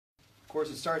course,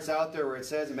 it starts out there where it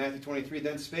says in Matthew 23,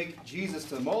 "Then spake Jesus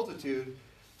to the multitude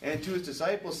and to his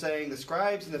disciples, saying, The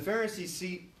scribes and the Pharisees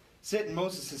sit in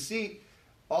Moses' seat.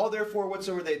 All therefore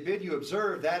whatsoever they bid you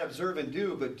observe, that observe and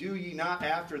do. But do ye not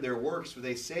after their works, for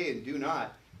they say and do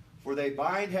not. For they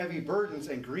bind heavy burdens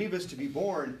and grievous to be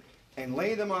borne, and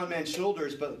lay them on men's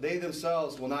shoulders, but they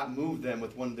themselves will not move them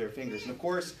with one of their fingers." And of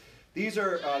course, these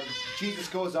are, Jesus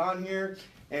goes on here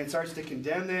and starts to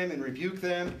condemn them and rebuke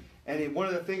them. And one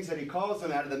of the things that he calls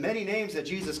them, out of the many names that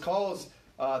Jesus calls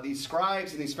these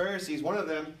scribes and these Pharisees, one of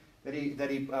them that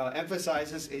he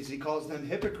emphasizes is he calls them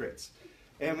hypocrites.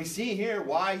 And we see here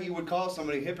why he would call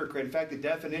somebody a hypocrite. In fact, the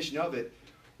definition of it,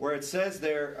 where it says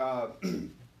there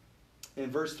in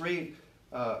verse 3,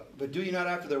 "But do ye not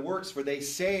after their works, for they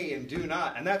say and do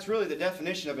not." And that's really the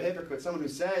definition of a hypocrite. Someone who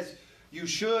says you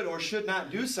should or should not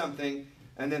do something,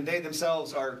 and then they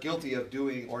themselves are guilty of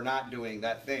doing or not doing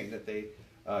that thing that they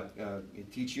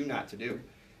teach you not to do.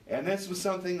 And this was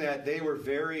something that they were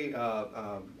very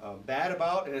bad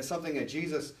about, and it's something that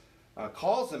Jesus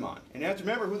calls them on. And you have to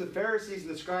remember who the Pharisees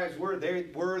and the scribes were. They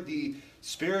were the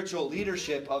spiritual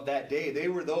leadership of that day. They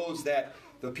were those that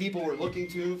the people were looking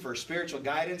to for spiritual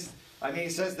guidance. I mean, he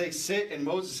says they sit in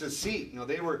Moses' seat. You know,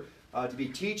 they were to be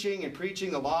teaching and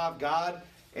preaching the law of God,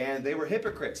 and they were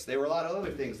hypocrites. They were a lot of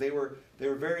other things. They were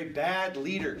very bad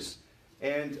leaders.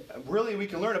 And really, we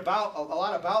can learn about a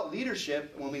lot about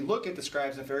leadership when we look at the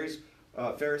scribes and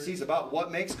Pharisees about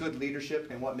what makes good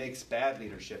leadership and what makes bad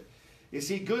leadership. You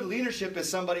see, good leadership is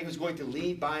somebody who's going to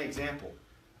lead by example.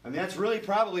 I mean, that's really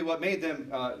probably what made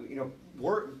them,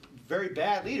 were very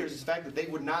bad leaders, is the fact that they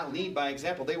would not lead by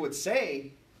example. They would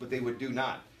say, but they would do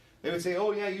not. They would say,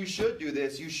 "Oh yeah, you should do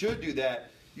this, you should do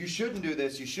that, you shouldn't do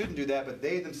this, you shouldn't do that," but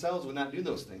they themselves would not do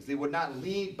those things. They would not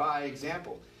lead by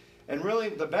example. And really,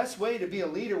 the best way to be a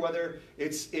leader, whether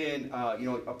it's in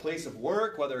a place of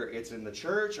work, whether it's in the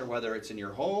church, or whether it's in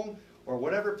your home, or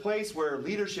whatever place where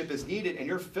leadership is needed and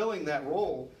you're filling that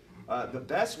role, the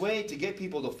best way to get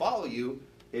people to follow you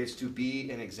is to be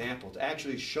an example, to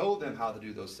actually show them how to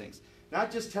do those things. Not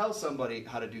just tell somebody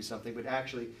how to do something, but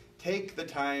actually take the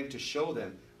time to show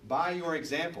them by your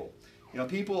example. You know,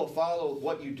 people will follow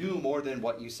what you do more than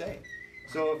what you say.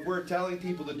 So if we're telling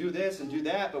people to do this and do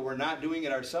that, but we're not doing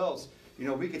it ourselves,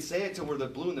 we could say it till we're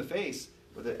blue in the face,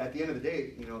 but at the end of the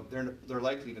day, they're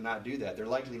likely to not do that. They're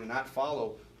likely to not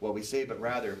follow what we say, but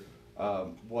rather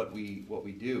what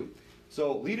we do.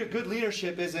 So good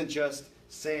leadership isn't just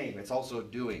saying, it's also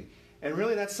doing. And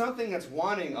really, that's something that's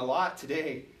wanting a lot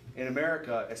today in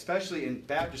America, especially in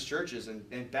Baptist churches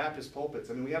and Baptist pulpits.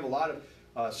 I mean, we have a lot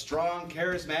of strong,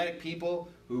 charismatic people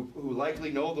who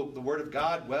likely know the Word of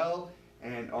God well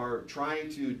and are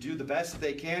trying to do the best that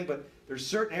they can, but there's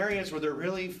certain areas where they're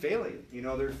really failing.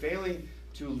 They're failing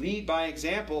to lead by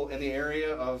example in the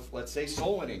area of, let's say,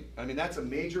 soul winning. I mean, that's a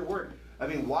major word. I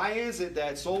mean, why is it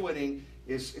that soul winning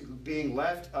is being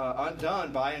left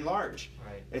undone by and large?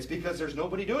 Right. It's because there's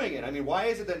nobody doing it. I mean, why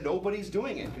is it that nobody's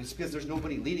doing it? It's because there's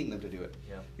nobody leading them to do it.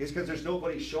 Yeah. It's because there's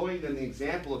nobody showing them the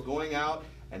example of going out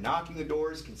and knocking the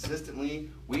doors consistently,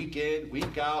 week in,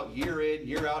 week out, year in,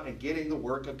 year out, and getting the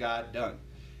work of God done.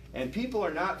 And people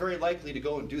are not very likely to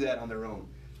go and do that on their own.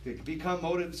 They become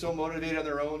so motivated on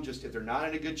their own, just if they're not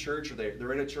in a good church, or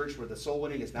they're in a church where the soul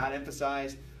winning is not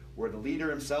emphasized, where the leader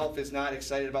himself is not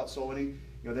excited about soul winning,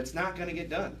 that's not going to get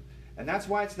done. And that's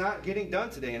why it's not getting done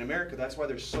today in America. That's why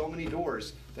there's so many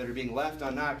doors that are being left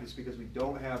unlocked. It's because we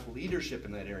don't have leadership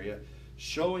in that area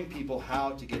showing people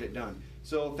how to get it done.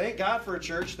 So thank God for a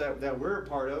church that we're a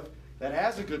part of that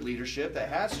has a good leadership, that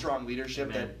has strong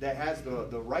leadership, that has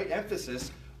the right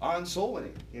emphasis on soul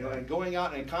winning, and going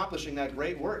out and accomplishing that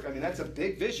great work. I mean, that's a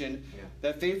big vision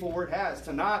that Faithful Word has,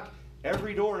 to knock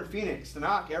every door in Phoenix, to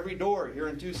knock every door here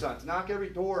in Tucson, to knock every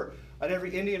door at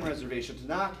every Indian reservation, to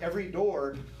knock every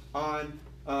door on,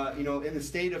 in the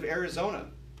state of Arizona,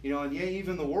 and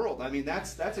even the world. I mean,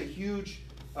 that's a huge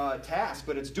task,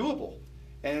 but it's doable.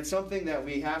 And it's something that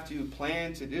we have to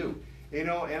plan to do. And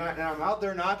I'm out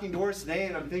there knocking doors today,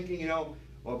 and I'm thinking,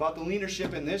 about the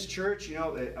leadership in this church,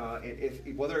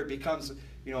 whether it becomes,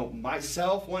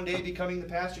 myself one day becoming the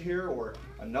pastor here, or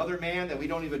another man that we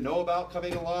don't even know about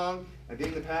coming along and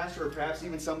being the pastor, or perhaps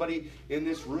even somebody in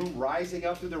this room rising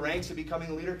up through the ranks and becoming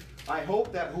a leader. I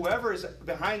hope that whoever is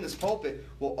behind this pulpit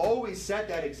will always set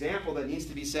that example that needs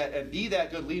to be set and be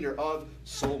that good leader of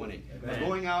soul winning.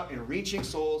 Going out and reaching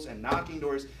souls and knocking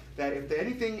doors, that if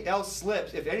anything else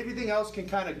slips, if anything else can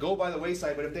kind of go by the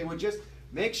wayside, but if they would just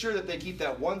make sure that they keep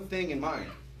that one thing in mind,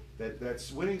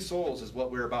 that's winning souls is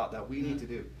what we're about, that we need to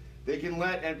do. They can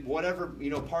let, and whatever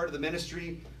part of the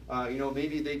ministry,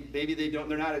 maybe they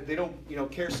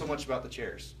don't care so much about the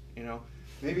chairs. You know,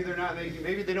 maybe they're not making,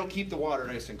 maybe they don't keep the water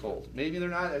nice and cold. Maybe they're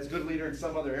not as good a leader in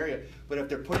some other area. But if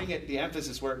they're putting the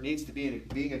emphasis where it needs to be, and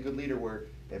being a good leader where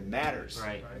it matters,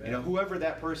 right. You know, whoever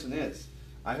that person is,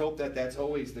 I hope that that's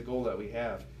always the goal that we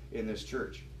have in this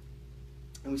church.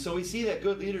 And so we see that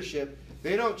good leadership,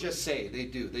 they don't just say, they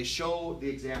do. They show the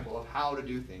example of how to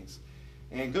do things.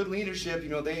 And good leadership, you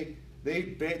know, they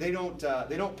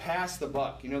don't pass the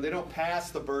buck. You know, they don't pass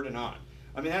the burden on.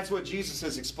 I mean, that's what Jesus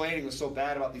is explaining was so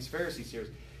bad about these Pharisees here.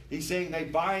 He's saying they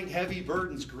bind heavy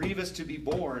burdens, grievous to be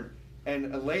borne,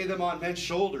 and lay them on men's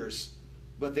shoulders,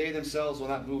 but they themselves will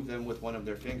not move them with one of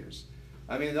their fingers.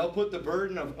 I mean, they'll put the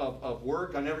burden of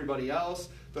work on everybody else.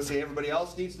 They'll say everybody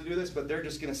else needs to do this, but they're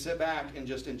just going to sit back and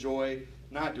just enjoy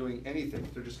not doing anything.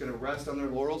 They're just going to rest on their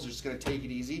laurels. They're just going to take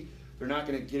it easy. They're not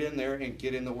going to get in there and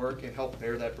get in the work and help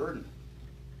bear that burden.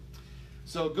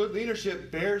 So good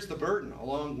leadership bears the burden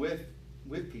along with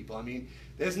people. I mean,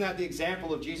 isn't that the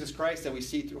example of Jesus Christ that we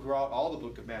see throughout all the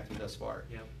book of Matthew thus far?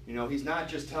 Yep. You know, he's not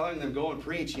just telling them go and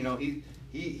preach. You know,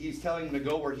 he's telling them to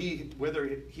go where he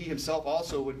himself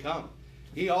also would come.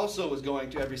 He also was going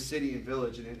to every city and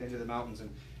village and into the mountains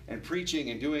and preaching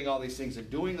and doing all these things and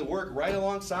doing the work right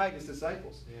alongside his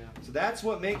disciples. Yeah. So that's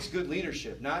what makes good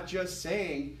leadership. Not just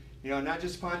saying, you know, not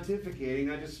just pontificating,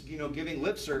 not just, you know, giving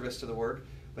lip service to the work,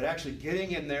 but actually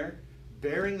getting in there,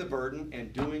 bearing the burden,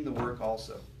 and doing the work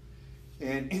also.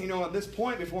 And, you know, at this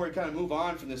point, before we kind of move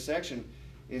on from this section,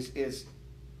 is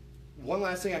one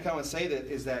last thing I kind of want to say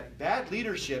is that bad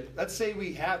leadership, let's say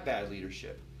we have bad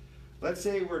leadership. Let's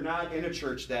say we're not in a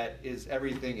church that is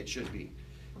everything it should be.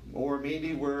 Or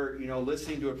maybe we're, you know,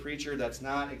 listening to a preacher that's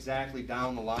not exactly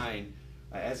down the line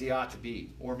as he ought to be.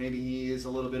 Or maybe he is a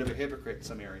little bit of a hypocrite in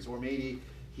some areas. Or maybe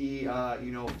he,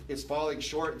 you know, is falling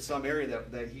short in some area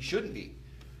that he shouldn't be.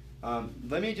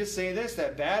 Let me just say this,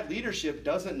 that bad leadership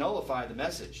doesn't nullify the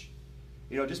message.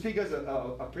 You know, just because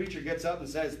a preacher gets up and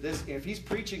says this, if he's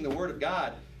preaching the Word of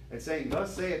God and saying,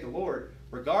 thus saith the Lord,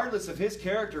 regardless of his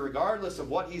character, regardless of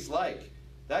what he's like,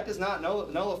 that does not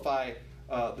nullify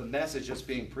the message that's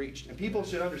being preached. And people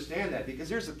should understand that, because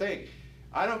here's the thing.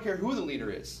 I don't care who the leader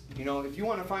is. You know, if you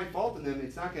want to find fault in them,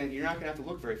 you're not going to have to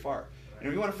look very far. And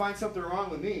if you want to find something wrong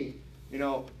with me, you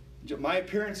know, my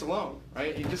appearance alone,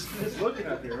 right? You just looking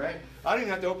up here, right? I don't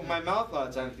even have to open my mouth a lot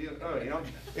of times. You know,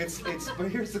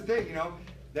 but here's the thing, you know,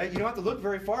 that you don't have to look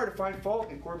very far to find fault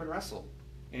in Corbin Russell,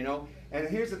 you know. And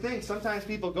here's the thing, sometimes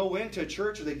people go into a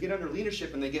church or they get under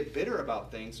leadership and they get bitter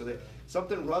about things, so that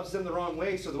something rubs them the wrong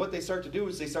way, so that what they start to do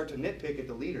is they start to nitpick at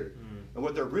the leader. And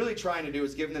what they're really trying to do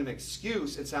is give them an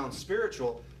excuse, it sounds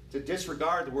spiritual, to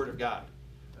disregard the Word of God.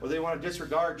 Or they want to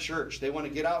disregard church. They want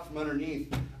to get out from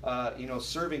underneath, you know,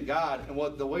 serving God.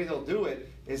 And the way they'll do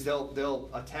it is they'll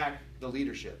attack the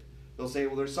leadership. They'll say,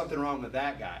 well, there's something wrong with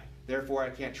that guy. Therefore, I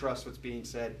can't trust what's being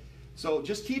said. So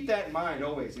just keep that in mind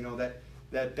always, you know,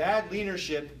 that bad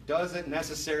leadership doesn't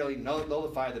necessarily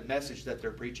nullify the message that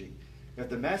they're preaching. If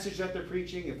the message that they're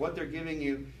preaching, if what they're giving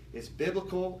you is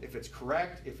biblical, if it's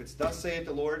correct, if it's thus saith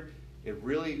the Lord, it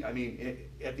really, I mean,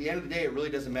 at the end of the day, it really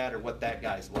doesn't matter what that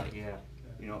guy's like. Yeah.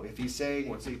 You know, if he's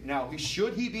saying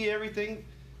should he be everything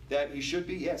that he should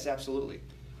be? Yes, absolutely.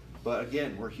 But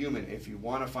again, we're human. If you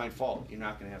want to find fault, you're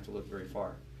not going to have to look very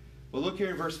far. Well, look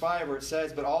here in verse 5 where it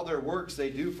says, but all their works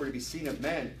they do for to be seen of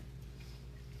men.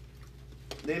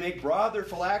 They make broad their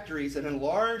phylacteries and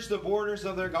enlarge the borders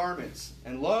of their garments,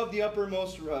 and love the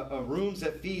uppermost rooms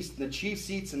at feast, and the chief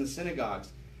seats in the synagogues,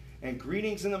 and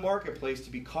greetings in the marketplace,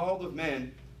 to be called of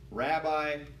men,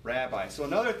 Rabbi, Rabbi. So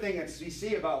another thing that we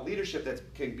see about leadership that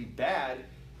can be bad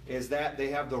is that they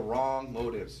have the wrong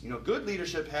motives. You know, good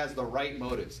leadership has the right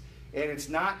motives. And it's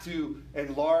not to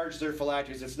enlarge their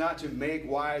phylacteries. It's not to make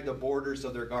wide the borders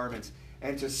of their garments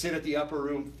and to sit at the upper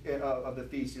room of the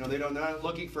feast. You know, they're not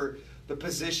looking for the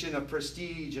position of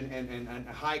prestige and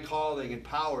high calling and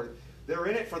power. They're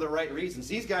in it for the right reasons.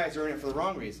 These guys are in it for the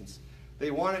wrong reasons.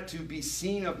 They want it to be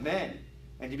seen of men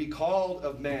and to be called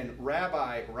of men,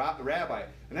 Rabbi, Rabbi.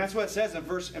 And that's what it says in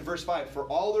verse 5. For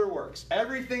all their works,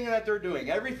 everything that they're doing,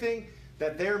 everything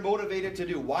that they're motivated to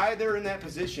do, why they're in that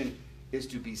position, is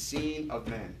to be seen of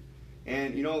men.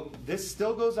 And, you know, this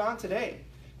still goes on today.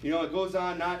 You know, it goes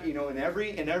on not, you know, in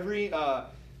every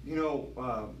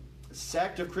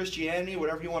sect of Christianity,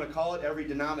 whatever you want to call it, every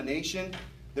denomination,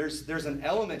 there's an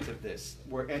element of this.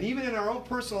 And even in our own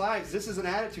personal lives, this is an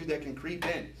attitude that can creep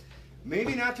in.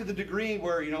 Maybe not to the degree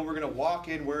where, you know, we're going to walk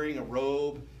in wearing a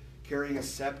robe, carrying a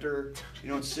scepter, you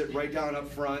know, and sit right down up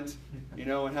front, you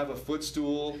know, and have a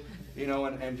footstool, you know,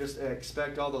 and just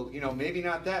expect all the, you know, maybe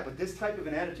not that, but this type of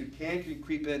an attitude can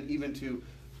creep in even to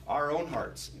our own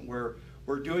hearts, where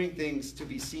we're doing things to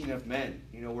be seen of men.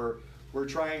 You know, we're we're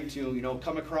trying to,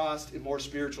 come across more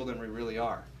spiritual than we really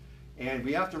are. And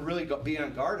we have to really be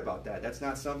on guard about that. That's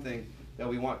not something that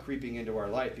we want creeping into our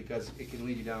life, because it can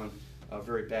lead you down a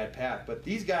very bad path. But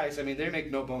these guys, they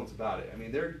make no bones about it.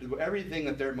 Everything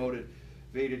that they're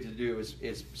motivated to do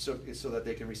is so that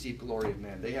they can receive glory of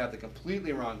men. They have the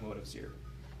completely wrong motives here.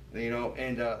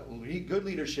 And good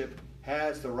leadership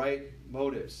has the right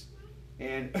motives.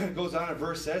 And it goes on, a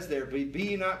verse says there, "Be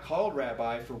ye not called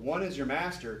rabbi, for one is your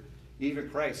master, even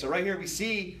Christ." So right here we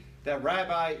see that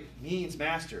rabbi means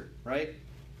master, right?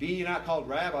 "Be ye not called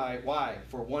rabbi." Why?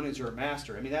 "For one is your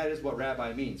master." That is what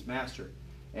rabbi means, master.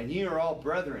 "And ye are all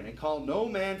brethren, and call no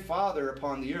man father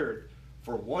upon the earth,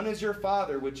 for one is your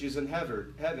Father which is in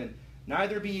heaven.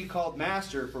 Neither be ye called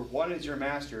master, for one is your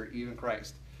master, even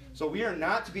Christ." So we are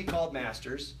not to be called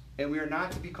masters, and we are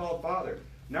not to be called father.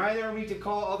 Neither are we to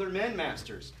call other men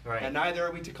masters, right. And neither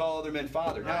are we to call other men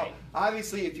father. Right. Now,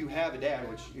 obviously, if you have a dad,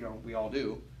 which we all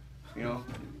do,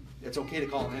 it's okay to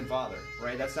call him father,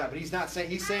 right? That's not. But he's not saying.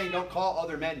 He's saying don't call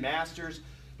other men masters,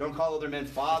 don't call other men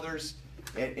fathers,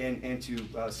 and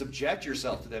to subject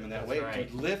yourself to them in that way, right.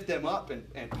 to lift them up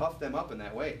and puff them up in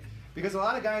that way. Because a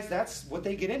lot of guys, that's what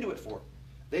they get into it for.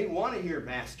 They want to hear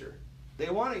master. They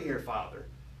want to hear father.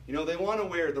 They want to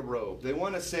wear the robe. They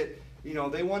want to sit.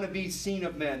 They want to be seen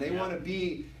of men. They want to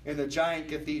be in the giant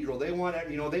cathedral. They want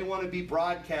to, they want to be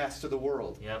broadcast to the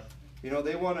world. Yep.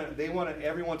 They want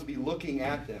everyone to be looking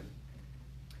at them.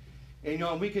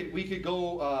 And we could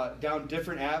go down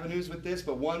different avenues with this,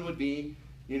 but one would be,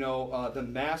 the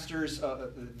masters,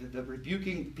 the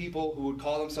rebuking people who would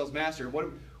call themselves master.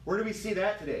 Where do we see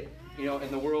that today?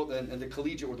 In the world and the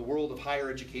collegiate or the world of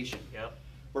higher education, yep.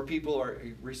 where people are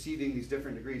receiving these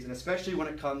different degrees, and especially when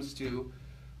it comes to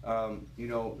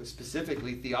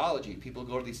specifically theology. People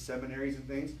go to these seminaries and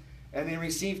things, and they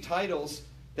receive titles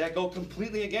that go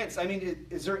completely against.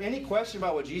 Is there any question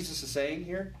about what Jesus is saying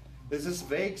here? Is this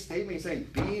vague statement? He's saying,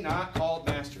 "Be not called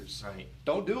masters." Right.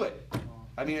 Don't do it.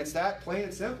 It's that plain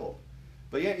and simple.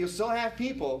 But yet you'll still have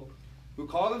people who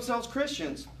call themselves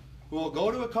Christians who will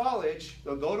go to a college,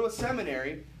 they'll go to a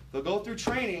seminary, they'll go through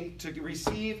training to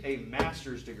receive a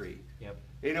master's degree. Yep.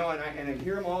 And I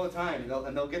hear them all the time,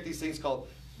 and they'll get these things called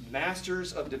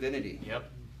Masters of Divinity. Yep.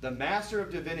 The Master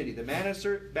of Divinity, the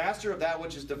master of that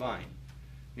which is divine.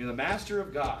 The Master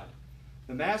of God.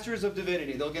 The Masters of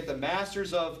Divinity. They'll get the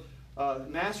Masters of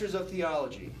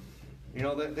Theology.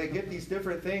 They get these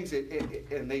different things,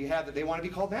 and they want to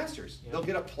be called masters. Yep. They'll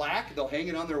get a plaque, they'll hang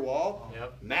it on their wall.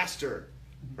 Yep. Master,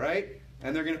 right?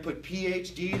 And they're going to put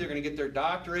PhD, they're going to get their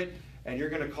doctorate, and you're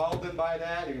going to call them by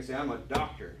that. You're going to say, "I'm a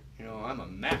doctor. I'm a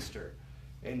master."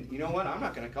 And you know what? I'm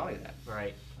not going to call you that.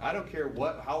 Right. I don't care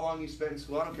how long you spent in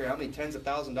school. I don't care how many tens of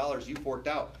thousands of dollars you forked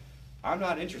out. I'm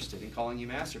not interested in calling you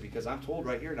master, because I'm told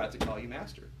right here not to call you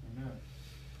master. Amen.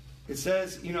 It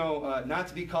says, not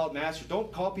to be called master.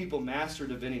 Don't call people master of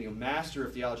divinity, master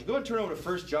of theology. Go and turn over to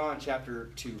 1 John chapter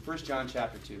 2. 1 John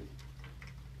chapter 2.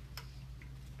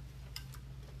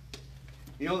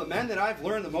 The men that I've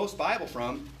learned the most Bible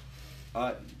from,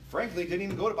 frankly, didn't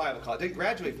even go to Bible college. Didn't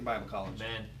graduate from Bible college.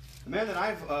 Amen. The men that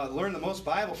I've learned the most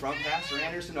Bible from, Pastor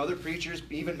Anderson, other preachers,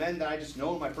 even men that I just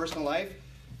know in my personal life,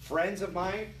 friends of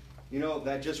mine,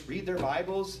 that just read their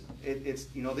Bibles. They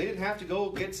didn't have to go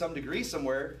get some degree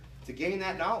somewhere to gain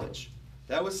that knowledge.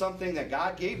 That was something that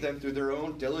God gave them through their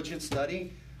own diligent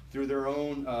study, through their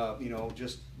own,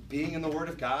 just being in the Word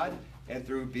of God, and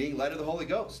through being led of the Holy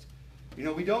Ghost.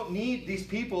 We don't need these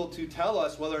people to tell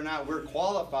us whether or not we're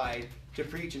qualified to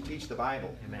preach and teach the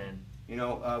Bible. Amen.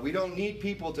 We don't need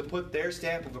people to put their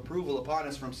stamp of approval upon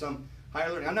us from some higher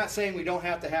learning. I'm not saying we don't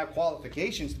have to have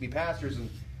qualifications to be pastors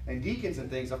and deacons and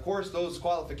things. Of course, those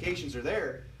qualifications are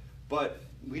there, but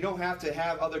we don't have to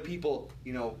have other people,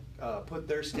 put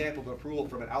their stamp of approval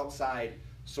from an outside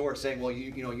source saying, "Well,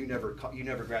 you never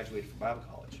graduated from Bible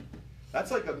college."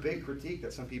 That's like a big critique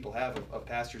that some people have of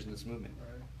pastors in this movement.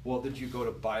 Right. Well, did you go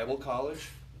to Bible college?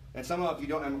 And some of you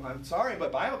don't. I'm sorry,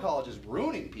 but Bible college is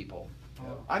ruining people.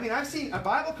 I've seen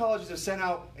Bible colleges have sent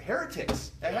out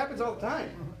heretics. That happens all the time.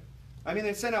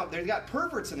 They've got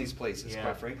perverts in these places,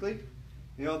 quite frankly.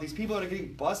 These people that are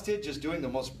getting busted just doing the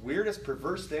most weirdest,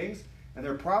 perverse things, and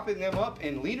they're propping them up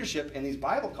in leadership in these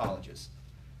Bible colleges.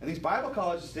 And these Bible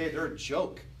colleges today, they're a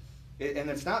joke. And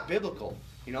it's not biblical.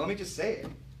 Let me just say it.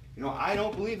 I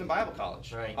don't believe in Bible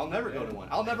college. Right. I'll never go to one.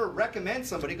 I'll never recommend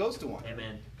somebody goes to one.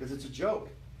 Amen. Because it's a joke.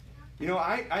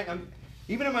 I'm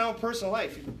even in my own personal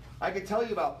life, I could tell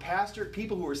you about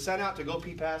people who were sent out to go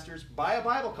be pastors by a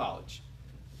Bible college.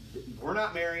 Were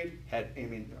not married,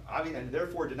 and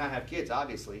therefore did not have kids,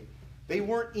 obviously. They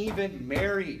weren't even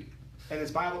married. And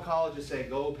this Bible college is saying,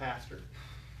 "Go pastor."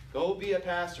 Go be a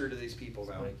pastor to these people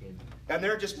now. And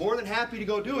they're just more than happy to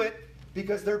go do it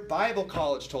because their Bible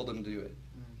college told them to do it.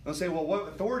 They'll say, well, what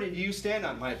authority do you stand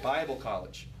on? My Bible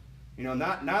college.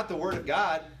 Not the Word of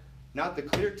God, not the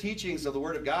clear teachings of the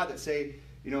Word of God that say,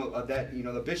 that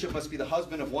the bishop must be the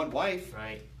husband of one wife.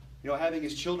 Right. Having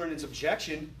his children in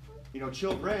subjection,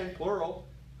 children, plural.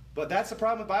 But that's the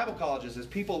problem with Bible colleges, is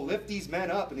people lift these men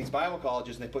up in these Bible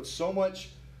colleges and they put so much,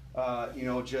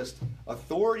 just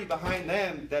authority behind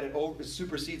them that it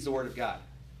supersedes the Word of God.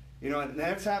 And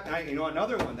that's happened.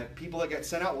 Another one, that people that get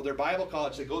sent out, well, their Bible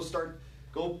college, they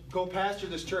go pastor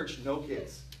this church, no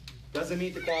kids. Doesn't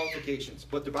meet the qualifications.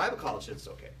 But the Bible college says it's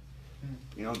okay.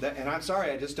 And I'm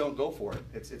sorry, I just don't go for it.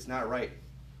 It's not right.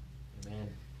 Amen.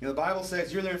 The Bible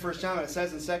says, you're there in 1 John, it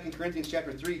says in 2 Corinthians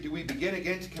chapter 3, do we begin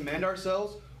again to commend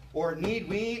ourselves? Or need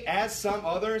we, as some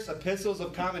others, epistles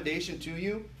of commendation to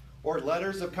you? Or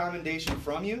letters of commendation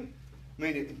from you? I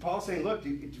mean, Paul's saying, look,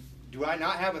 do I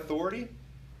not have authority?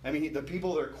 I mean, the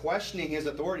people that are questioning his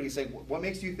authority, he's saying, what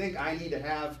makes you think I need to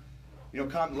have,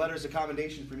 letters of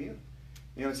commendation from you?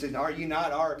 It says, are you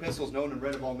not our epistles known and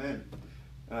read of all men?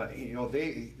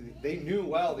 They knew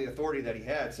well the authority that he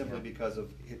had simply because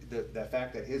of the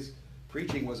fact that his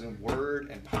preaching was in word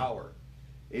and power.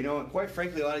 And quite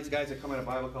frankly, a lot of these guys that come out of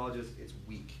Bible colleges, it's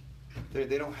weak. There is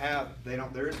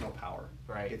no power.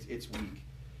 Right. It's weak.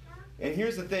 And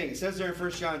here's the thing. It says there in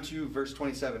 1 John 2, verse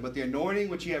 27, but the anointing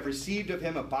which ye have received of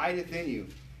him abideth in you,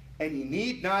 and ye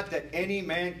need not that any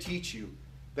man teach you,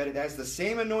 but as the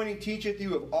same anointing teacheth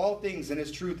you of all things and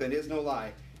is truth and is no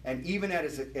lie, and even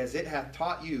as it hath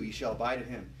taught you, ye shall abide in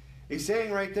him. He's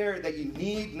saying right there that you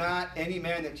need not any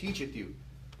man that teacheth you,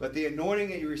 but the anointing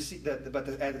that you receive,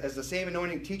 as the same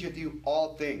anointing teacheth you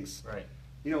all things. Right.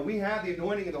 We have the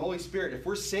anointing of the Holy Spirit. If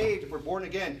we're saved, if we're born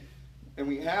again, and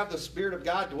we have the Spirit of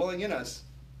God dwelling in us,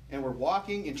 and we're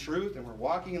walking in truth, and we're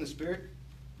walking in the Spirit,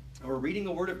 and we're reading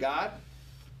the Word of God,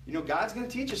 God's going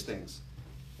to teach us things.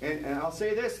 And I'll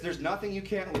say this, there's nothing you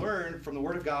can't learn from the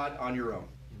Word of God on your own.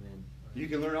 Amen. You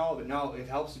can learn all of it. Now, it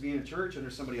helps to be in a church and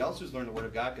there's somebody else who's learned the Word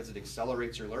of God because it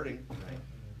accelerates your learning.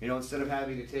 Right. Instead of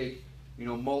having to take,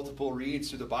 multiple reads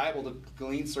through the Bible to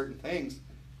glean certain things,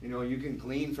 you can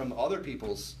glean from other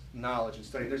people's knowledge and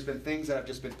study. There's been things that have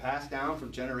just been passed down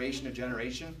from generation to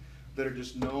generation that are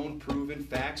just known, proven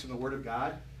facts from the Word of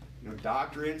God,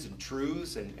 doctrines and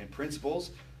truths and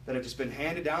principles that have just been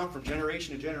handed down from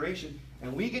generation to generation.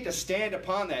 And we get to stand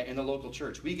upon that in the local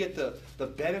church. We get the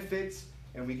benefits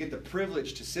and we get the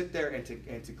privilege to sit there and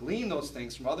to glean those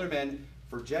things from other men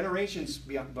for generations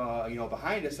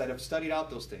behind us that have studied out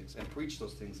those things and preached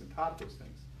those things and taught those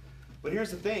things. But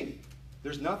here's the thing.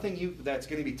 There's nothing that's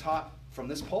going to be taught from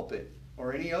this pulpit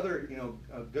or any other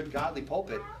good godly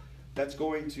pulpit that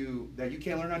you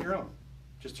can't learn on your own,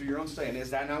 just through your own study. And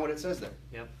is that not what it says there?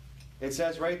 Yep. It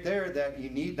says right there that you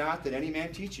need not that any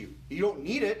man teach you. You don't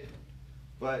need it,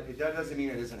 but that doesn't mean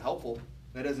it isn't helpful.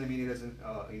 That doesn't mean it isn't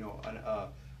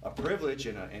a privilege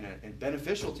and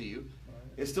beneficial to you.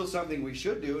 It's still something we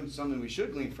should do and something we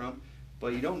should glean from,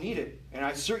 but you don't need it. And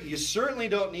you certainly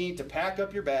don't need to pack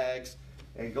up your bags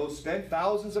and go spend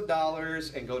thousands of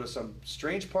dollars and go to some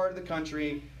strange part of the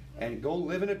country and go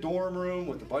live in a dorm room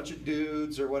with a bunch of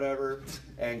dudes or whatever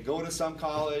and go to some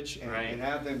college and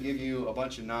have them give you a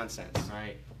bunch of nonsense.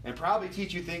 Right. And probably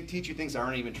teach you things that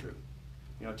aren't even true.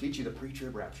 Teach you the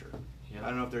pre-trib rapture. Yep. I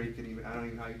don't know if I don't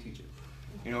even know how you teach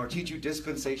it. Or teach you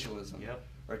dispensationalism. Yep.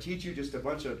 Or teach you just a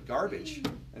bunch of garbage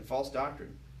and false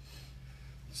doctrine.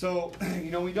 So,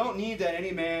 we don't need that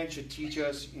any man should teach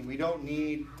us. And we don't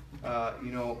need,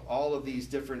 all of these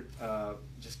different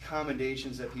just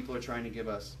commendations that people are trying to give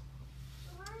us.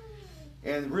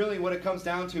 And really what it comes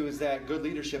down to is that good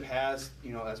leadership has,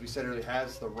 as we said earlier,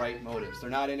 has the right motives.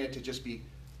 They're not in it to just be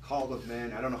called of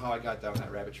men. I don't know how I got down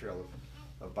that rabbit trail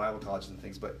of Bible colleges and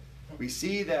things, but we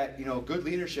see that, good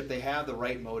leadership, they have the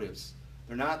right motives.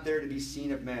 They're not there to be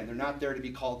seen of men. They're not there to be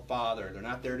called father. They're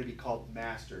not there to be called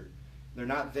master. They're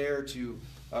not there to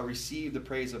receive the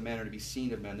praise of men or to be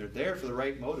seen of men. They're there for the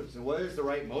right motives. And what is the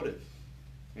right motive?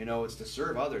 It's to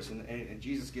serve others. And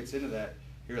Jesus gets into that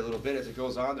here a little bit as it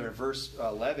goes on there. In verse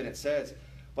 11 it says,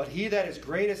 but he that is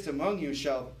greatest among you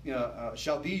shall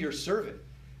be your servant.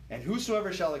 And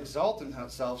whosoever shall exalt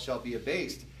himself shall be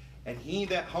abased. And he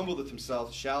that humbleth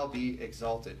himself shall be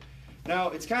exalted. Now,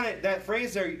 it's kind of, that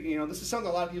phrase there, this is something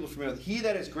a lot of people are familiar with. He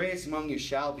that is greatest among you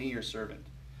shall be your servant.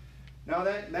 Now,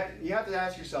 that you have to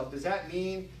ask yourself, does that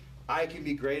mean I can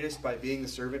be greatest by being the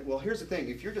servant? Well, here's the thing.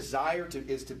 If your desire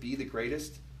is to be the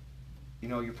greatest,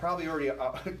 you're probably already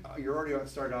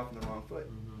started off on the wrong foot.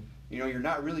 Mm-hmm. You're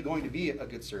not really going to be a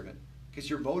good servant because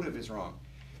your motive is wrong.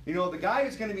 You know, the guy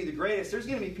who's going to be the greatest, there's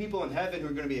going to be people in heaven who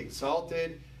are going to be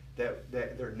exalted that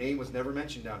their name was never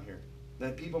mentioned down here.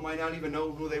 That people might not even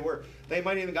know who they were. They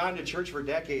might have even gone to church for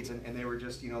decades and they were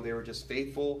just, they were just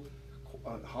faithful,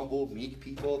 humble, meek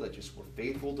people that just were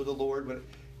faithful to the Lord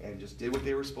and just did what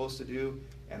they were supposed to do,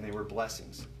 and they were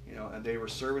blessings, and they were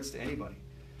servants to anybody.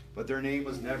 But their name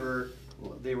was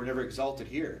they were never exalted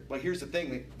here. But here's the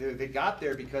thing, they got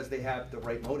there because they have the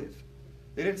right motive.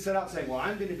 They didn't set out saying, well,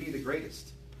 I'm going to be the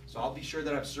greatest, so I'll be sure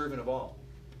that I'm servant of all.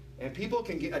 And people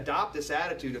can adopt this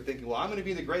attitude of thinking, well, I'm going to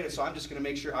be the greatest, so I'm just going to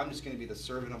make sure I'm just going to be the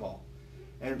servant of all.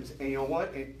 And you know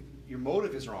what? Your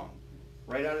motive is wrong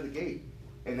right out of the gate.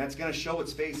 And that's going to show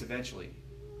its face eventually.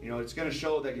 It's going to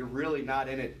show that you're really not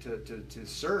in it to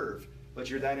serve,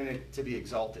 but you're that in it to be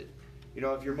exalted.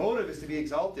 If your motive is to be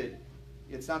exalted,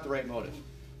 it's not the right motive.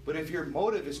 But if your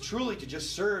motive is truly to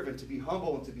just serve and to be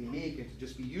humble and to be meek and to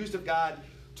just be used of God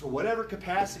to whatever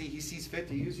capacity He sees fit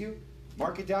to use you,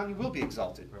 mark it down, you will be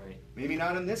exalted. Right. Maybe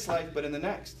not in this life, but in the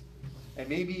next. And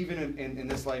maybe even in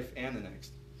this life and the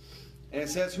next. And it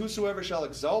says, whosoever shall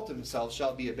exalt himself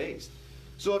shall be abased.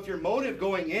 So if your motive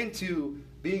going into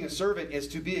being a servant is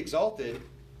to be exalted,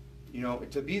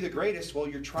 to be the greatest, well,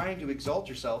 you're trying to exalt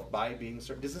yourself by being a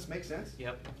servant. Does this make sense?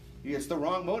 Yep. It's the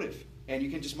wrong motive. And you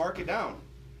can just mark it down.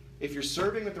 If you're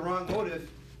serving with the wrong motive,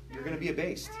 you're going to be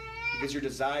abased because your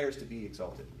desire is to be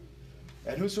exalted.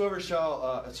 And whosoever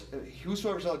shall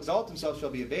exalt himself shall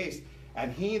be abased,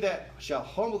 and he that shall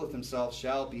humble himself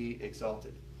shall be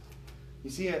exalted.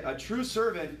 You see, a true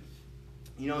servant,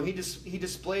 he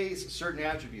displays certain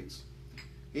attributes.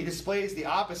 He displays the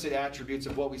opposite attributes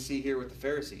of what we see here with the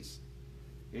Pharisees.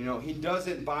 He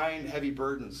doesn't bind heavy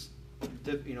burdens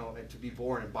to be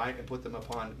borne and put them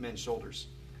upon men's shoulders.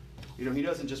 He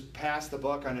doesn't just pass the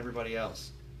buck on everybody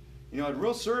else. A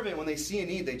real servant, when they see a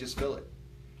need, they just fill it.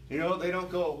 They don't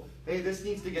go, hey, this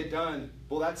needs to get done.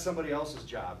 Well, that's somebody else's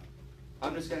job.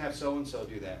 I'm just going to have so-and-so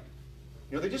do that.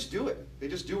 They just do it. They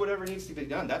just do whatever needs to be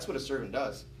done. That's what a servant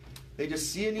does. They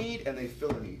just see a need and they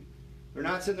fill a need. They're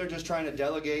not sitting there just trying to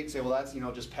delegate and say, well, that's,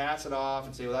 just pass it off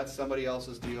and say, well, that's somebody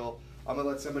else's deal. I'm going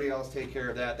to let somebody else take care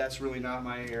of that. That's really not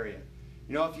my area.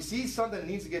 If you see something that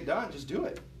needs to get done, just do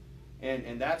it.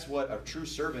 And that's what a true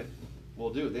servant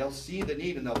will do. They'll see the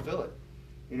need and they'll fill it.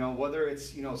 Whether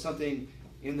it's, something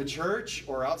in the church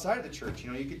or outside of the church.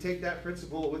 You could take that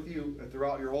principle with you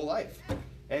throughout your whole life.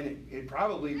 And it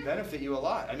probably benefit you a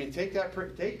lot. I mean, take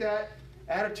that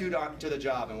attitude to the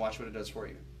job and watch what it does for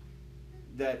you.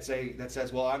 That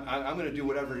says, well, I'm going to do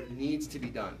whatever needs to be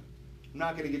done. I'm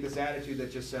not going to get this attitude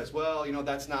that just says, well,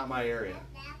 that's not my area.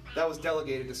 That was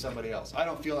delegated to somebody else. I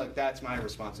don't feel like that's my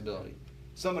responsibility.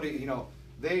 Somebody,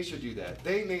 they should do that.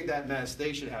 They made that mess.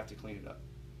 They should have to clean it up.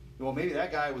 Well, maybe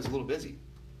that guy was a little busy.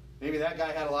 Maybe that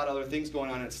guy had a lot of other things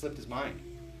going on and it slipped his mind.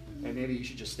 And maybe you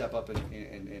should just step up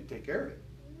and take care of it.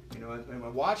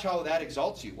 And watch how that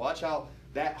exalts you. Watch how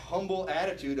that humble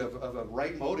attitude of a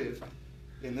right motive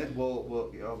and then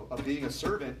of being a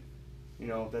servant,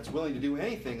 that's willing to do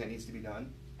anything that needs to be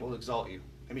done, will exalt you.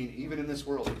 I mean, even in this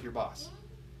world with your boss.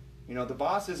 The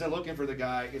boss isn't looking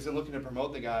to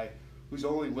promote the guy who's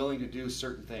only willing to do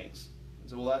certain things.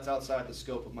 So, well, that's outside the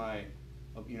scope of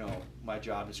my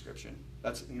job description.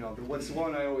 That's, what's the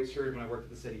one I always heard when I worked at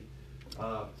the city?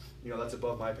 That's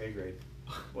above my pay grade.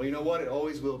 Well, you know what? It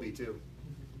always will be too.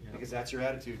 Because that's your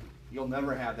attitude. You'll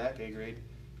never have that pay grade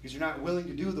because you're not willing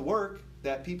to do the work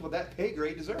that people that pay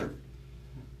grade deserve.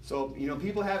 So,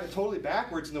 people have it totally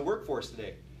backwards in the workforce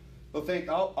today. They'll think,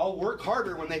 I'll work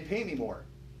harder when they pay me more.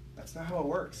 That's not how it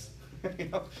works.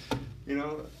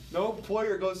 No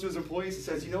employer goes to his employees and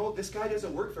says, this guy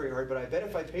doesn't work very hard, but I bet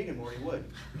if I paid him more, he would.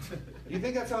 Do you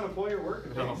think that's how an employer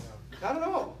works? No. Not at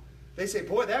all. They say,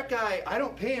 boy, that guy, I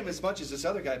don't pay him as much as this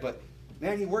other guy, but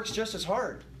man, he works just as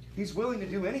hard. He's willing to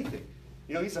do anything.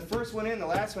 He's the first one in, the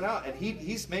last one out, and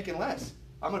he's making less.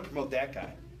 I'm going to promote that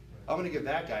guy. I'm going to give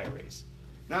that guy a raise.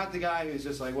 Not the guy who's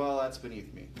just like, well, that's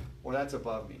beneath me, or that's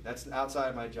above me. That's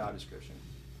outside my job description.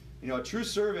 A true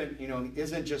servant,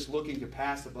 isn't just looking to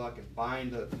pass the buck and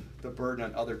bind the burden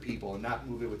on other people and not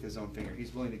move it with his own finger.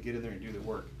 He's willing to get in there and do the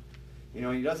work. He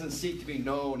doesn't seek to be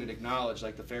known and acknowledged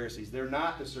like the Pharisees. They're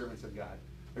not the servants of God.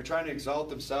 They're trying to exalt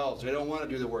themselves. They don't want to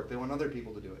do the work. They want other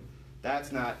people to do it.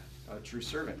 That's not a true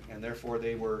servant, and therefore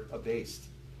they were abased.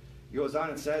 He goes on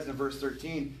and says in verse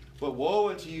 13, but woe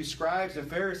unto you scribes and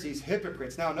Pharisees,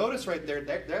 hypocrites. Now notice right there,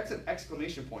 that's an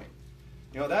exclamation point.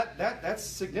 That's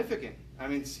significant. I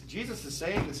mean, Jesus is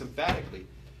saying this emphatically.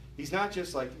 He's not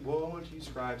just like, woe unto you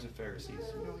scribes and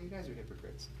Pharisees. You guys are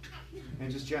hypocrites.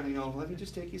 And just gently, let me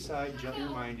just take you aside and gently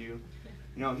remind you.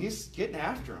 He's getting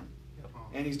after them.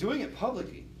 And he's doing it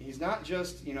publicly. He's not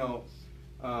just,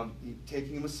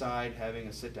 taking him aside, having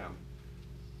a sit down.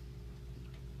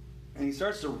 And he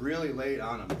starts to really lay it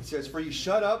on him. He says, "For you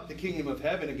shut up the kingdom of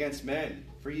heaven against men,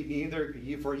 for ye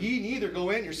neither go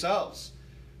in yourselves."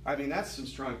 I mean, that's some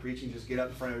strong preaching. Just get up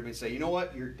in front of everybody and say, "You know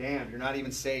what? You're damned. You're not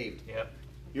even saved. Yep.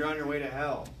 You're on your way to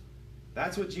hell."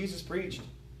 That's what Jesus preached.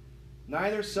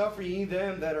 "Neither suffer ye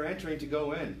them that are entering to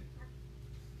go in."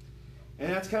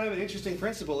 And that's kind of an interesting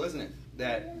principle, isn't it?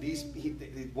 That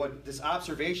this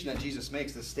observation that Jesus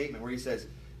makes, this statement where he says,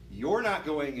 "You're not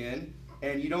going in,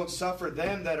 and you don't suffer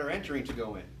them that are entering to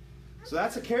go in." So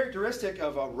that's a characteristic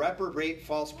of a reprobate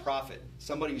false prophet,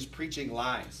 somebody who's preaching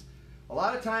lies. A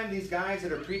lot of time these guys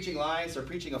that are preaching lies, they're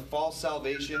preaching a false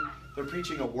salvation, they're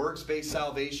preaching a works-based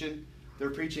salvation, they're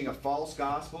preaching a false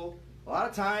gospel. A lot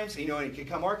of times, and you can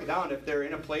come mark it down if they're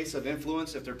in a place of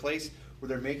influence, if they're a place where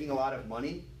they're making a lot of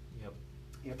money,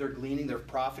 if they're gleaning, they're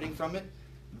profiting from it,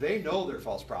 they know they're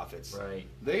false prophets. Right.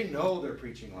 They know they're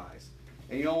preaching lies.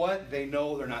 And you know what? They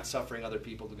know they're not suffering other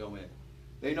people to go in.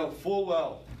 They know full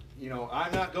well,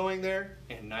 I'm not going there,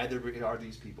 and neither are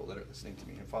these people that are listening to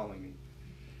me and following me.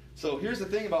 So here's the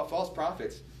thing about false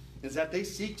prophets, is that they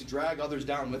seek to drag others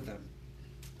down with them.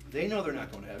 They know they're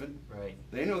not going to heaven. Right.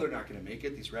 They know they're not going to make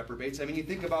it, these reprobates. I mean, you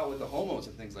think about with the homos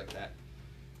and things like that.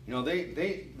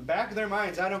 They back of their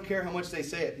minds, I don't care how much they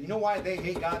say it. You know why they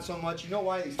hate God so much? You know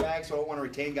why these fags don't want to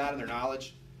retain God in their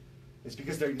knowledge? It's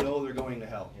because they know they're going to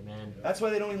hell. Amen. That's why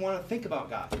they don't even want to think about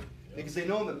God. Because they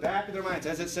know in the back of their minds,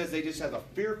 as it says, they just have a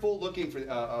fearful looking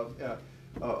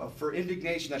for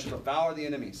indignation that shall devour the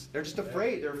enemies. They're just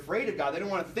afraid. They're afraid of God. They don't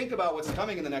want to think about what's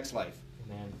coming in the next life.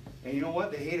 Amen. And you know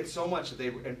what? They hate it so much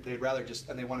that they'd rather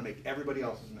and they want to make everybody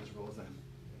else as miserable as them.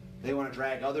 They want to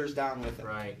drag others down with them.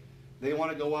 Right. They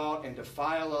want to go out and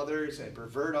defile others and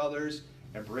pervert others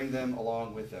and bring them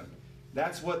along with them.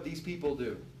 That's what these people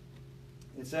do.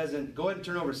 It says, go ahead and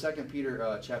turn over 2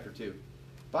 Peter chapter 2.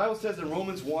 The Bible says in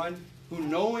Romans 1, "Who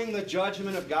knowing the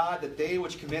judgment of God, that they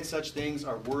which commit such things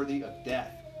are worthy of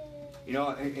death."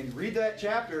 And read that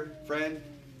chapter, friend,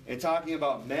 and talking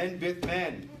about men with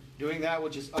men, doing that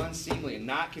which is unseemly and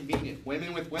not convenient,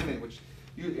 women with women,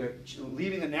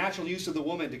 leaving the natural use of the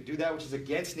woman to do that which is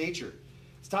against nature.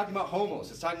 It's talking about homos.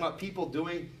 It's talking about people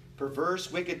doing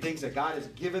perverse, wicked things that God has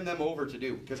given them over to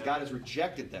do because God has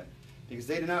rejected them. Because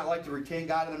they did not like to retain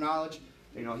God in their knowledge,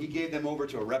 He gave them over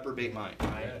to a reprobate mind.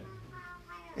 Right.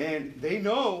 And they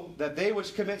know that they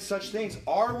which commit such things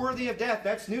are worthy of death.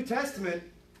 That's New Testament.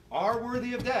 Are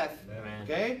worthy of death. Amen.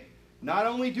 Okay? Not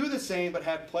only do the same, but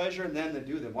have pleasure in them that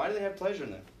do them. Why do they have pleasure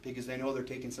in them? Because they know they're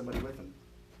taking somebody with them.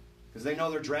 Because they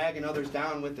know they're dragging others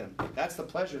down with them. That's the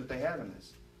pleasure that they have in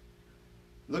this.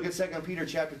 Look at 2 Peter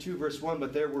chapter 2, verse 1.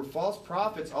 "But there were false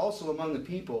prophets also among the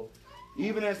people,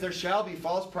 even as there shall be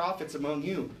false prophets among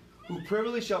you, who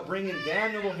privily shall bring in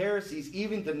damnable heresies,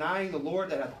 even denying the Lord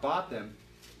that hath bought them,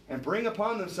 and bring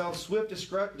upon themselves swift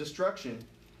destruction.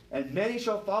 And many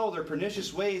shall follow their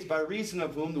pernicious ways, by reason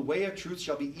of whom the way of truth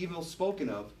shall be evil spoken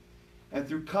of. And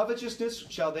through covetousness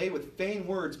shall they with vain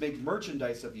words make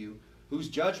merchandise of you, whose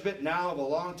judgment now of a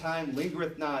long time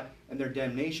lingereth not, and their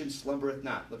damnation slumbereth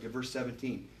not." Look at verse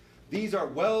 17. "These are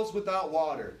wells without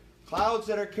water, clouds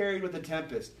that are carried with a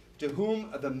tempest, to whom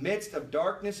the midst of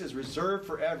darkness is reserved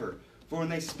forever. For when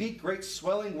they speak great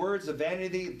swelling words of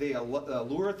vanity, they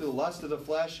allure through the lust of the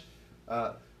flesh,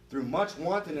 through much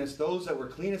wantonness, those that were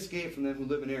clean escaped from them who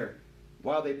live in error.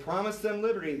 While they promise them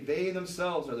liberty, they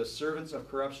themselves are the servants of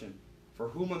corruption. For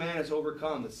whom a man is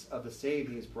overcome, of the same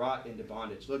he is brought into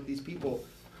bondage." Look, these people,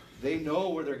 they know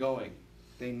where they're going.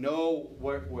 They know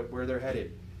where they're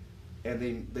headed.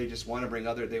 And they just want to bring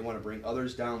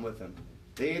others down with them.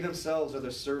 They themselves are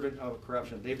the servant of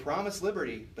corruption. They promise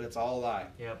liberty, but it's all a lie.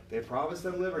 Yep. They promise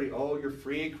them liberty. Oh, you're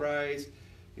free in Christ.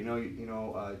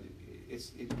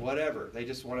 It's whatever. They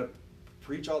just want to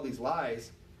preach all these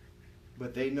lies,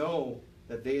 but they know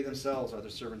that they themselves are the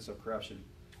servants of corruption.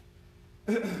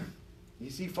 You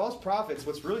see, false prophets,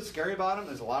 what's really scary about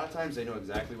them is a lot of times they know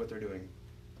exactly what they're doing.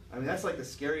 I mean, that's like the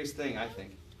scariest thing, I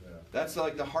think. Yeah. That's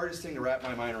like the hardest thing to wrap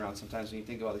my mind around sometimes when you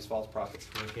think about these false prophets.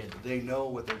 Wicked. They know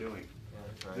what they're doing. Yeah,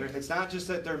 that's right. It's not just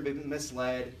that they're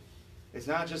misled. It's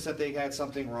not just that they had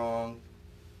something wrong.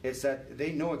 It's that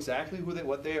they know exactly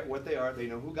what they are. They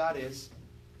know who God is.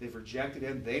 They've rejected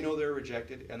Him. They know they're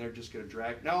rejected, and they're just going to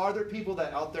drag. Now, are there people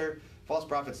that out there, false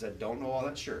prophets, that don't know all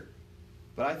that? Sure.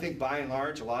 But I think by and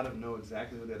large, a lot of them know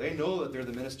exactly who they are. They know that they're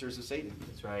the ministers of Satan.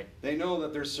 That's right. They know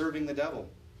that they're serving the devil.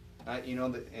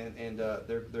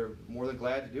 They're more than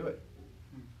glad to do it.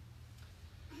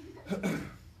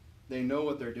 They know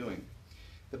what they're doing.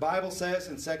 The Bible says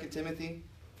in 2 Timothy,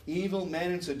 Evil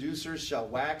men and seducers shall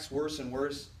wax worse and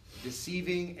worse,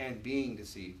 deceiving and being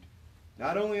deceived.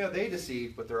 Not only are they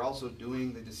deceived, but they're also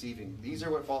doing the deceiving. These are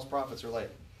what false prophets are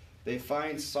like. They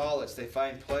find solace, they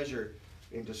find pleasure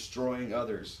in destroying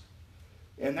others.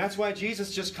 And that's why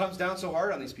Jesus just comes down so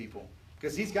hard on these people.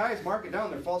 Because these guys mark it down,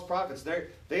 they're false prophets.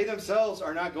 They themselves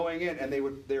are not going in, and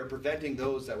they're preventing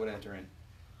those that would enter in.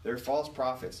 They're false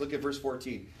prophets. Look at verse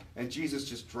 14. And Jesus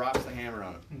just drops the hammer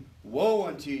on them. Woe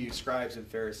unto you, scribes and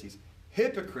Pharisees,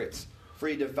 hypocrites, for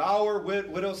ye devour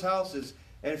widows' houses,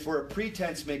 and for a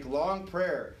pretense make long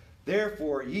prayer.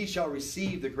 Therefore ye shall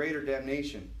receive the greater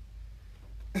damnation.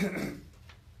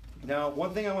 Now,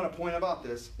 one thing I want to point about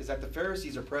this is that the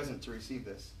Pharisees are present to receive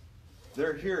this.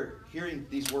 They're hearing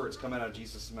these words come out of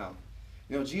Jesus' mouth.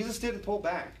 You know, Jesus didn't pull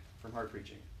back from hard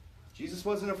preaching. Jesus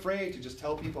wasn't afraid to just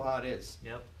tell people how it is.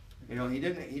 Yep. You know, he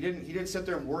didn't sit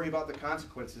there and worry about the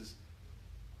consequences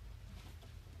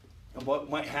of what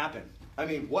might happen. I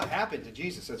mean, what happened to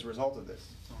Jesus as a result of this?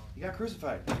 He got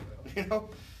crucified. You know,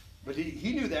 but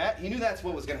he knew that. He knew that's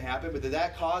what was going to happen. But did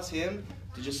that cause him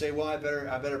to just say, "Well, I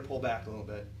better pull back a little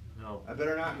bit. No. I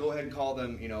better not go ahead and call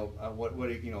them,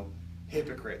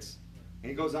 hypocrites." And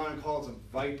he goes on and calls them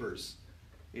vipers.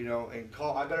 You know, and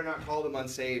I better not call them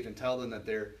unsaved and tell them that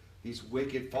they're these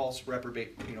wicked, false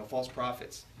reprobate, false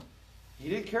prophets. He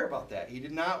didn't care about that. He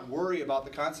did not worry about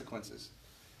the consequences.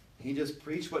 He just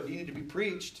preached what needed to be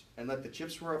preached and let the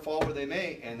chips fall where they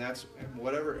may, and that's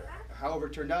however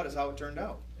it turned out is how it turned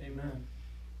out. Amen.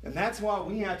 And that's why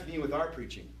we have to be with our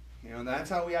preaching. And that's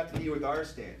how we have to be with our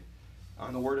stand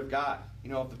on the Word of God.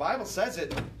 You know, if the Bible says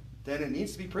it, then it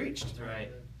needs to be preached. That's right.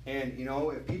 And,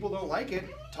 if people don't like it,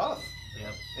 tough.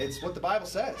 Yep. It's what the Bible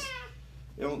says.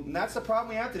 And that's the problem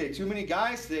we have today. Too many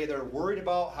guys today that are worried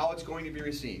about how it's going to be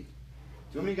received.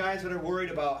 Too many guys that are worried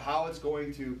about how it's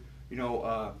going to,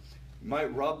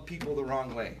 might rub people the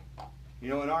wrong way.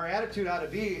 And our attitude ought to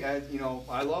be,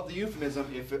 I love the euphemism,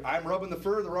 if I'm rubbing the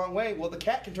fur the wrong way, well, the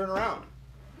cat can turn around.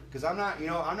 Because I'm not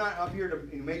up here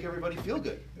to make everybody feel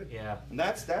good. Yeah. And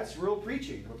that's real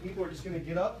preaching, where people are just going to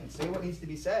get up and say what needs to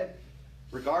be said,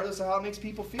 regardless of how it makes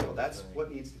people feel. That's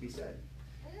what needs to be said.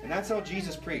 And that's how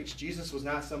Jesus preached. Jesus was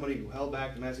not somebody who held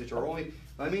back the message, or only,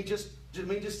 let me just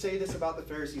say this about the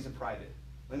Pharisees in private.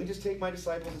 Let me just take my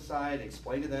disciples aside and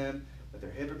explain to them that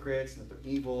they're hypocrites, and that they're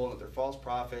evil, and that they're false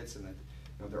prophets, and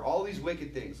that they're all these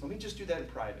wicked things. Let me just do that in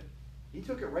private. He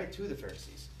took it right to the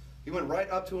Pharisees. He went right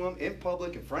up to them in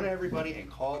public, in front of everybody, and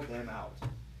called them out.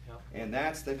 Yep. And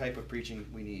that's the type of preaching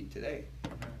we need today.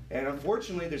 And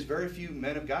unfortunately, there's very few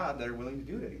men of God that are willing to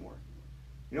do it anymore.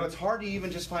 It's hard to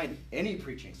even just find any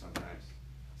preaching sometimes.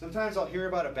 Sometimes I'll hear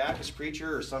about a Baptist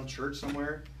preacher or some church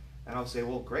somewhere, and I'll say,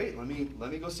 well, great, let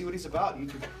me go see what he's about. You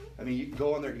can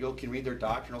go on there, you can read their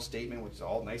doctrinal statement, which is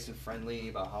all nice and friendly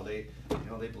about how they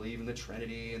believe in the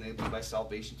Trinity, and they believe by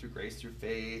salvation through grace through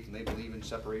faith, and they believe in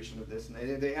separation of this,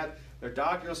 and they have their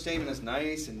doctrinal statement is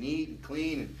nice and neat and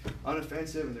clean and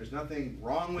unoffensive, and there's nothing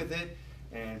wrong with it.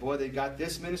 And boy, they've got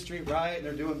this ministry right, and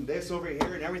they're doing this over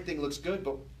here, and everything looks good,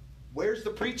 but where's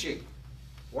the preaching?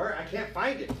 Where? I can't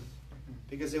find it.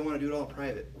 Because they want to do it all in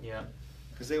private. Yeah.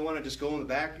 Because they want to just go in the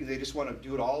back. They just want to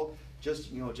do it all just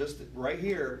right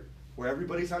here where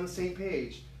everybody's on the same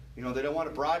page. They don't want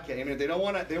to broadcast. I mean, they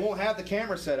won't have the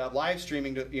camera set up live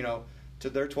streaming to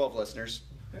their 12 listeners,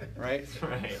 right?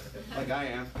 Right. Like I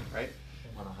am, right?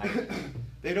 They want to hide it.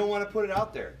 They don't want to put it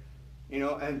out there.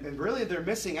 And really they're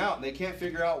missing out, and they can't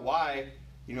figure out why,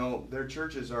 their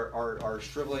churches are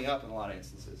shriveling up in a lot of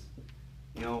instances.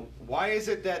 Why is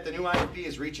it that the new IFB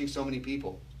is reaching so many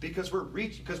people? Because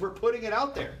we're putting it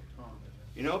out there.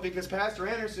 Because Pastor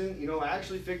Anderson,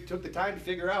 actually took the time to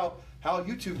figure out how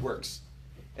YouTube works.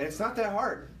 And it's not that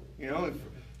hard.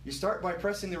 You start by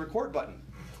pressing the record button.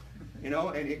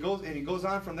 And it goes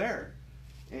on from there.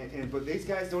 But these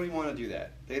guys don't even want to do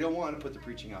that. They don't want to put the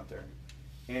preaching out there.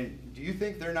 And do you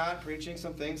think they're not preaching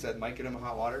some things that might get them in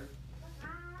hot water?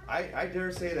 I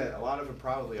dare say that a lot of them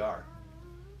probably are.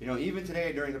 Even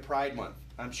today during the Pride Month,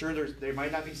 I'm sure they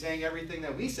might not be saying everything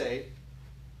that we say,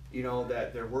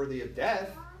 that they're worthy of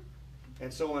death,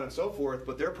 and so on and so forth,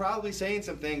 but they're probably saying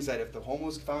some things that if the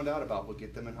homeless found out about would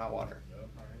get them in hot water.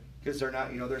 Because they're not,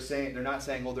 they're not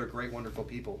saying, oh, they're great, wonderful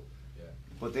people. Yeah.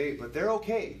 But they're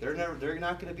okay. They're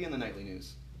not going to be in the nightly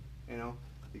news,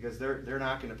 because they're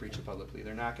not going to preach it publicly.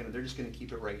 They're just going to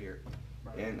keep it right here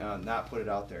and not put it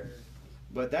out there.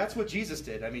 But that's what Jesus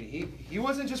did. I mean, he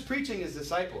wasn't just preaching his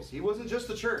disciples. He wasn't just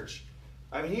the church.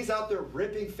 I mean, he's out there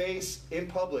ripping face in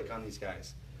public on these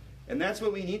guys. And that's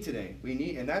what we need today.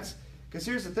 Because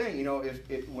here's the thing,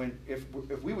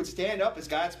 if we would stand up as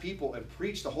God's people and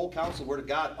preach the whole counsel word of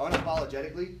God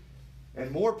unapologetically,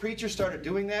 and more preachers started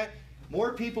doing that,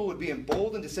 more people would be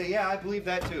emboldened to say, yeah, I believe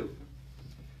that too.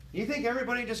 You think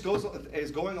everybody just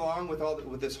is going along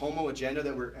with this homo agenda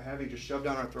that we're having just shoved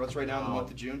down our throats right now in the month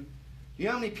of June? You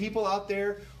know how many people out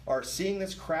there are seeing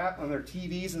this crap on their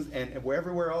TVs and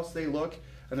everywhere else they look,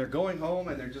 and they're going home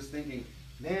and they're just thinking,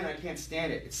 man, I can't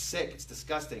stand it. It's sick. It's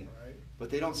disgusting. Right. But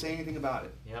they don't say anything about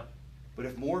it. Yep. But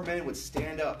if more men would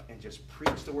stand up and just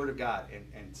preach the Word of God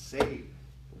and say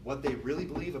what they really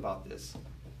believe about this,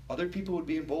 other people would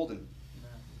be emboldened.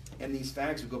 Yeah. And these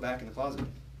fags would go back in the closet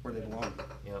where they belong.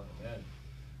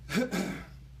 Yep.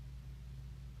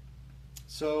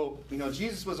 So,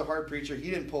 Jesus was a hard preacher.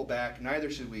 He didn't pull back. Neither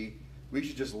should we. We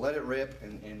should just let it rip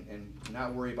and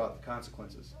not worry about the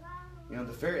consequences.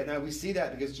 Now we see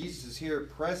that because Jesus is here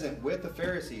present with the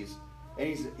Pharisees, and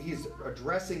he's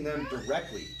addressing them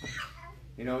directly.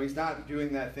 He's not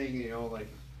doing that thing,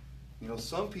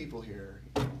 some people here,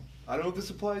 I don't know if this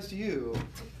applies to you.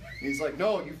 And he's like,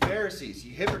 no, you Pharisees,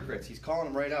 you hypocrites. He's calling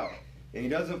them right out. And he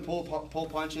doesn't pull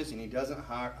punches, and he doesn't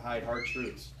hide hard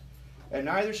truths. And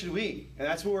neither should we. And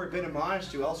that's what we've been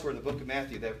admonished to elsewhere in the book of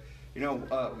Matthew, that we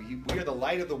are the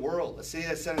light of the world. A city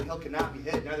that's set on a hill cannot be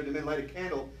hid. Neither do men light a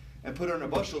candle and put it on a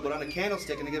bushel, but on a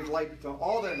candlestick, and to give light to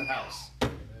all that in the house.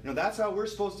 That's how we're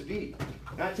supposed to be.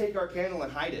 Not take our candle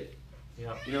and hide it.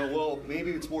 Yeah.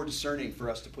 Maybe it's more discerning for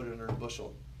us to put it under a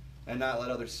bushel and not let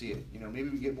others see it. Maybe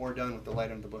we get more done with the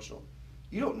light under the bushel.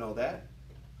 You don't know that.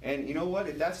 And you know what?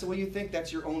 If that's the way you think,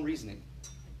 that's your own reasoning.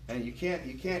 And you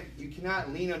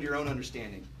cannot lean on your own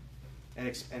understanding and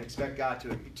expect God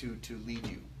to lead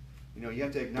you. You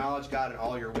have to acknowledge God in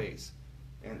all your ways,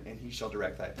 and He shall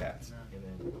direct thy paths.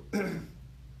 Amen.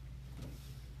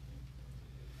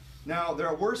 Now,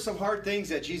 there were some hard things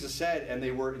that Jesus said, and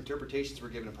interpretations were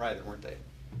given in private, weren't they?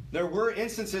 There were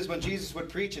instances when Jesus would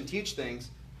preach and teach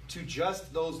things to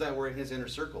just those that were in His inner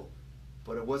circle,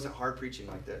 but it wasn't hard preaching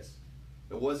like this.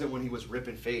 It wasn't when He was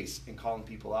ripping face and calling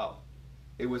people out.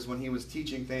 It was when He was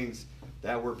teaching things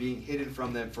that were being hidden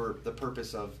from them for the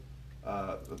purpose of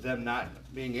them not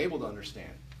being able to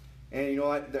understand. And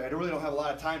I really don't have a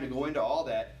lot of time to go into all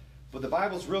that, but the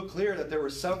Bible's real clear that there were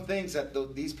some things that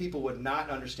these people would not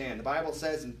understand. The Bible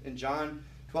says in John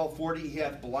 12:40, He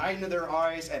hath blinded their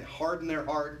eyes and hardened their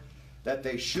heart, that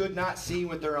they should not see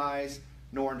with their eyes,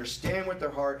 nor understand with their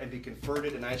heart, and be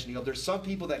converted, and I shall heal. There's some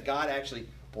people that God actually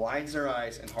blinds their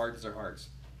eyes and hardens their hearts.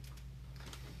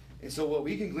 And so what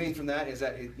we can glean from that is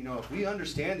that, if we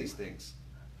understand these things,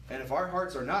 and if our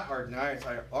hearts are not hardened, our eyes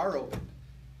are opened,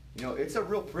 it's a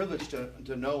real privilege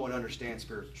to know and understand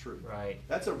spiritual truth. Right.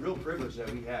 That's a real privilege that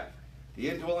we have. The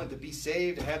indwelling, to be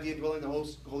saved, to have the indwelling of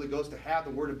the Holy Ghost, to have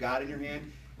the Word of God in your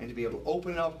hand, and to be able to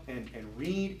open it up and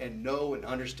read and know and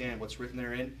understand what's written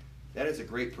therein, that is a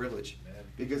great privilege. Amen.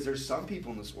 Because there's some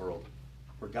people in this world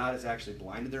where God has actually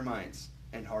blinded their minds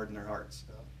and hardened their hearts.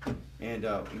 And,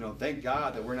 thank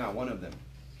God that we're not one of them.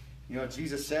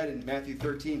 Jesus said in Matthew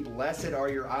 13, Blessed are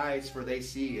your eyes, for they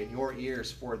see, and your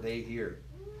ears, for they hear.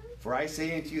 For I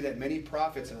say unto you that many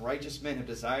prophets and righteous men have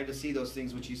desired to see those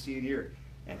things which you see and hear,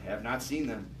 and have not seen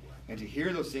them, and to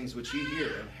hear those things which you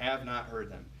hear, and have not heard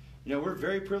them. We're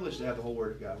very privileged to have the whole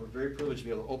Word of God. We're very privileged to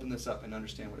be able to open this up and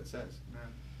understand what it says.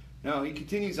 Amen. Now, he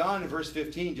continues on in verse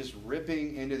 15, just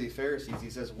ripping into the Pharisees.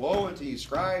 He says, Woe unto you,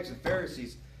 scribes and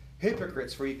Pharisees,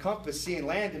 hypocrites, for ye compass sea and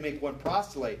land to make one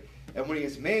proselyte, and when he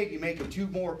is made, you make him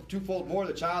twofold more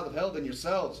the child of hell than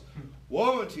yourselves.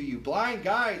 Woe unto you, blind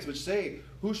guides, which say,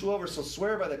 Whosoever shall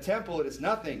swear by the temple, it is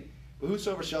nothing. But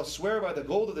whosoever shall swear by the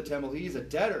gold of the temple, he is a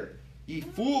debtor. Ye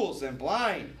fools and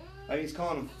blind. He's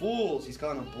calling them fools. He's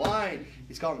calling them blind.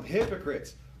 He's calling them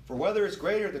hypocrites. For whether is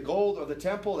greater the gold of the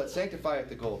temple that sanctifieth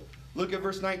the gold? Look at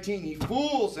verse 19. Ye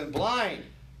fools and blind.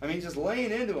 He's just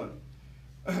laying into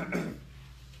them.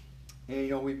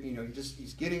 And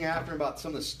he's getting after him about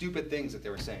some of the stupid things that they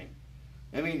were saying.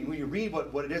 When you read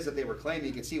what it is that they were claiming,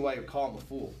 you can see why you call them a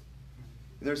fool.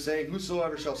 And they're saying,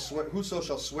 whoso shall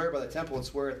swear by the temple and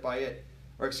sweareth by it,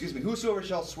 whosoever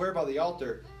shall swear by the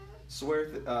altar,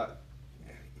 sweareth.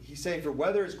 He's saying, for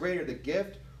whether is greater the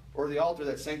gift or the altar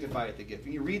that sanctifieth the gift.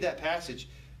 When you read that passage,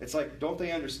 it's like, don't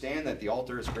they understand that the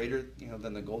altar is greater,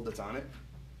 than the gold that's on it?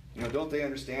 Don't they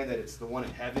understand that it's the one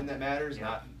in heaven that matters,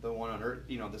 not the one on earth?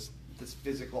 This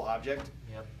physical object.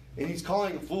 Yep. And he's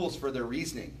calling them fools for their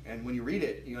reasoning. And when you read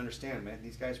it, you understand, man,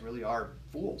 these guys really are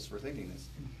fools for thinking this.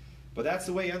 But that's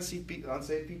the way unsaved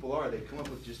people are. They come up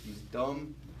with just these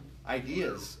dumb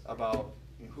ideas about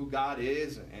who God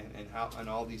is and how and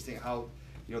all these things, how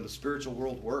the spiritual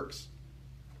world works.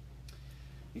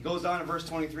 He goes on in verse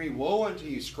 23, Woe unto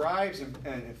you, scribes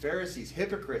and Pharisees,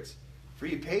 hypocrites, For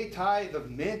you pay tithe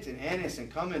of mint and anise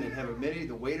and cumin, and have omitted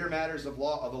the weightier matters of the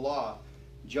law,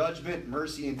 judgment,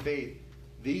 mercy, and faith.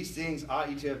 These things ought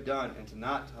you to have done, and to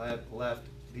not have left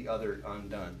the other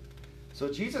undone.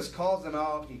 So Jesus calls them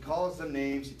out. He calls them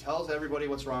names. He tells everybody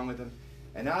what's wrong with them.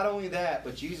 And not only that,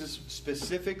 but Jesus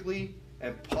specifically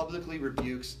and publicly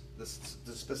rebukes the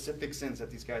specific sins that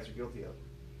these guys are guilty of.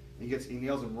 He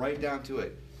nails them right down to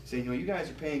it, saying, you guys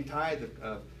are paying tithe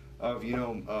of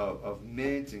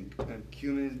mint and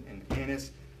cumin and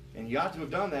anise, and you ought to have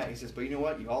done that. He says, but you know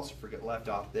what? You also left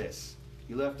off this.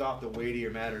 You left off the weightier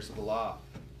matters of the law,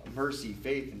 mercy,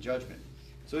 faith, and judgment.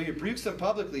 So he rebukes them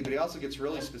publicly, but he also gets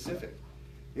really specific.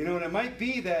 And it might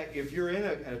be that if you're in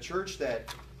a church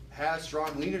that has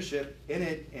strong leadership in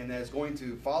it and that is going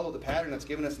to follow the pattern that's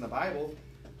given us in the Bible,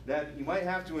 that you might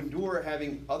have to endure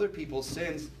having other people's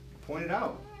sins pointed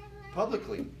out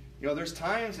publicly. There's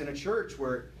times in a church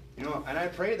where, and I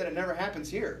pray that it never happens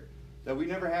here, that we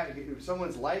never have, if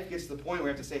someone's life gets to the point where we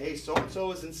have to say, hey,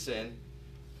 so-and-so is in sin,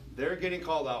 they're getting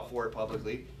called out for it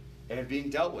publicly and being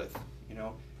dealt with,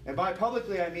 And by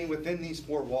publicly, I mean within these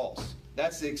four walls.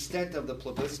 That's the extent of the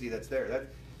publicity that's there.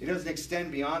 It doesn't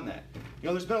extend beyond that.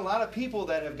 There's been a lot of people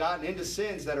that have gotten into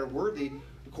sins that are worthy,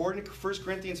 according to 1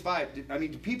 Corinthians 5. I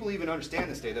mean, do people even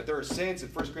understand this day, that there are sins in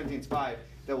 1 Corinthians 5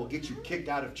 that will get you kicked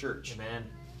out of church? Amen.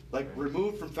 Like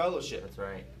removed from fellowship. That's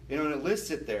right. And it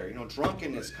lists it there.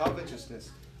 Drunkenness,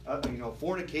 covetousness,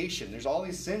 fornication. There's all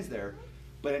these sins there.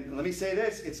 But let me say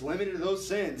this, it's limited to those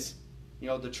sins.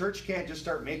 The church can't just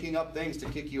start making up things to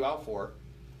kick you out for.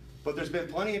 But there's been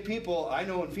plenty of people I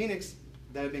know in Phoenix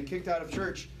that have been kicked out of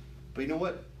church. But you know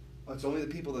what? It's only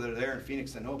the people that are there in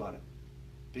Phoenix that know about it.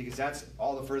 Because that's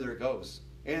all the further it goes.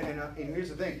 And here's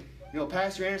the thing.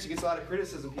 Pastor Anderson gets a lot of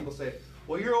criticism. People say,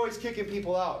 well, you're always kicking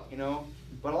people out,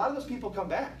 But a lot of those people come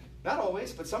back. Not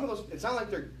always, but some of those, it's not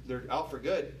like they're out for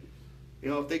good.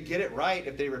 If they get it right,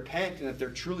 if they repent, and if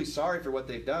they're truly sorry for what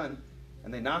they've done,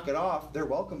 and they knock it off, they're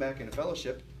welcome back into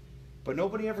fellowship. But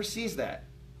nobody ever sees that.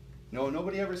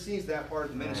 Nobody ever sees that part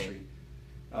of the ministry.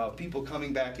 People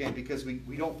coming back in, because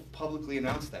we don't publicly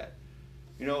announce that.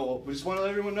 We just want to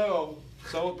let everyone know,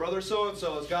 so brother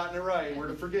so-and-so has gotten it right. We're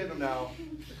to forgive him now.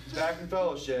 He's back in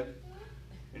fellowship.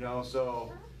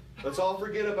 So let's all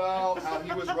forget about how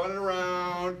he was running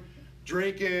around,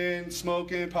 drinking,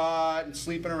 smoking pot, and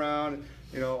sleeping around.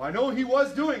 I know he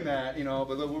was doing that,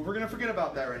 but we're going to forget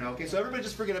about that right now. Okay, so everybody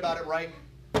just forget about it right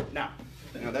now.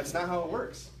 That's not how it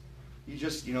works. You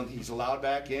just, he's allowed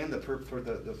back in for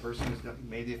the person who's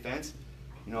made the offense.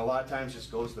 A lot of times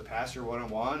just goes to the pastor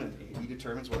one-on-one, and he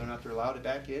determines whether or not they're allowed it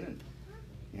back in.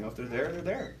 And, if they're there, they're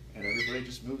there. And everybody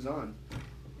just moves on.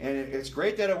 And it's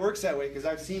great that it works that way, because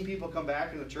I've seen people come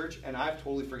back in the church, and I've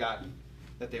totally forgotten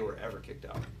that they were ever kicked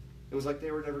out. It was like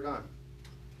they were never gone.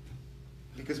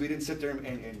 Because we didn't sit there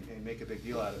and make a big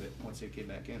deal out of it once they came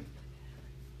back in.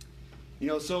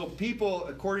 So people,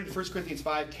 according to 1 Corinthians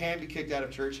 5, can be kicked out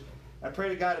of church. I pray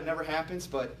to God it never happens,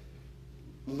 but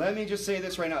let me just say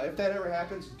this right now. If that ever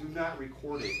happens, do not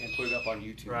record it and put it up on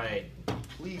YouTube. Right.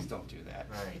 Please don't do that.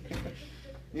 Right.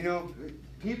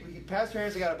 Pastor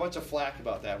Anderson got a bunch of flack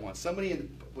about that once. Somebody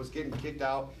was getting kicked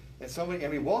out,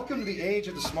 and welcome to the age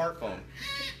of the smartphone,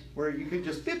 where you could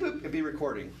just beep, boop, and be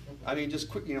recording.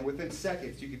 Just quick, within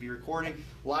seconds, you could be recording,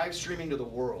 live streaming to the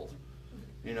world.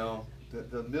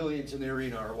 The millions in the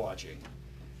arena are watching.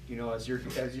 As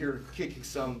you're kicking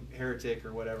some heretic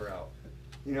or whatever out.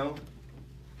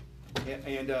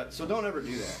 So don't ever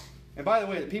do that. And by the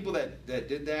way, the people that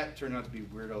did that turned out to be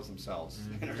weirdos themselves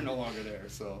and are no longer there.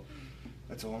 So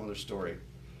that's a whole other story.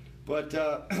 But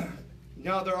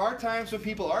now there are times when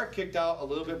people are kicked out a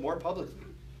little bit more publicly,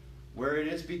 where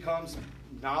it becomes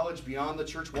knowledge beyond the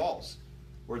church walls,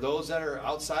 where those that are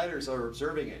outsiders are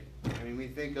observing it. We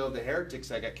think of the heretics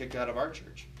that got kicked out of our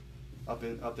church up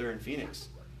there in Phoenix.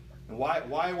 And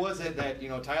why was it that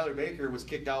Tyler Baker was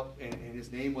kicked out and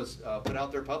his name was put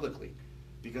out there publicly?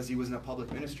 Because he was in a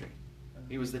public ministry.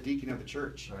 He was the deacon of the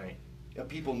church. Right.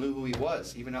 People knew who he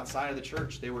was, even outside of the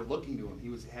church. They were looking to him. He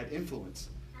had influence.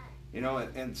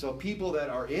 And so people that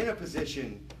are in a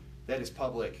position that is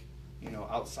public,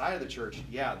 outside of the church,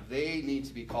 they need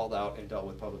to be called out and dealt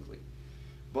with publicly.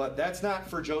 But that's not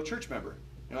for Joe church member.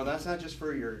 That's not just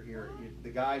for the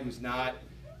guy who's not,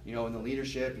 in the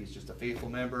leadership. He's just a faithful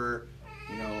member.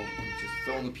 He's just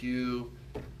filling the pew.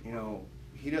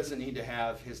 He doesn't need to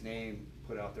have his name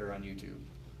put out there on YouTube.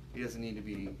 He doesn't need to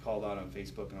be called out on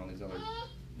Facebook and all these other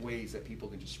ways that people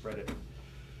can just spread it.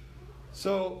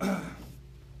 So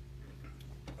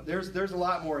there's a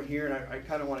lot more here, and I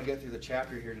kind of want to get through the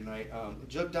chapter here tonight.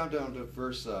 Jump down to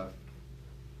verse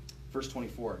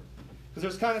 24. Because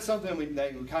there's kind of something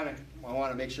that we kind of I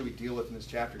want to make sure we deal with in this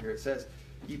chapter here. It says,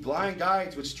 "Ye blind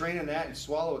guides which strain a gnat and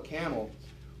swallow a camel,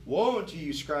 woe unto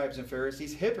you, scribes and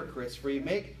Pharisees, hypocrites, for ye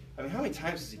make..." I mean, how many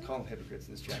times does he call them hypocrites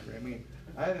in this chapter? I mean,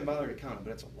 I haven't bothered to count them,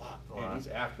 but it's a lot. Man, he's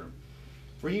after them.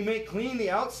 "For ye make clean the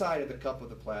outside of the cup of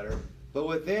the platter, but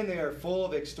within they are full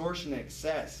of extortion and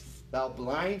excess. Thou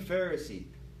blind Pharisee,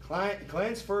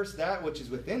 cleanse first that which is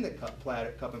within the cup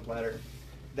and platter,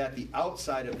 that the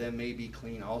outside of them may be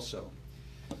clean also."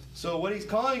 So what he's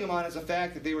calling them on is the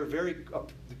fact that they were very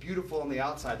beautiful on the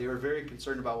outside. They were very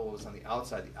concerned about what was on the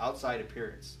outside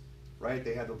appearance, right?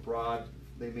 They had the broad.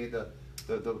 They made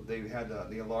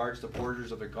they enlarged the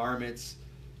borders of their garments.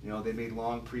 You know, they made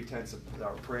long pretense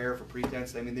of prayer for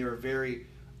pretense. I mean, they were very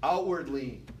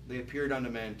outwardly. They appeared unto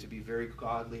men to be very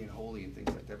godly and holy and things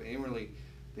like that. But inwardly,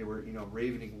 they were,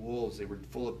 ravening wolves. They were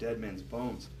full of dead men's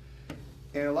bones.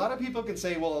 And a lot of people can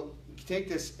say, well, take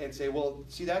this and say, well,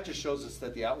 see, that just shows us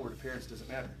that the outward appearance doesn't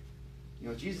matter.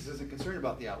 Jesus isn't concerned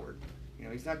about the outward.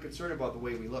 He's not concerned about the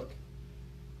way we look.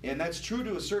 And that's true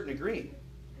to a certain degree.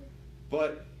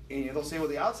 But they'll say, well,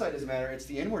 the outside doesn't matter. It's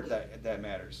the inward that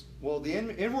matters. Well, the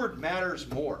inward matters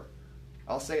more.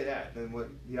 I'll say that than what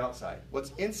the outside.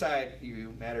 What's inside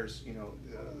you matters,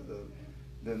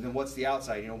 than what's the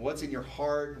outside. What's in your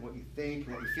heart and what you think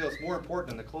and what you feel is more important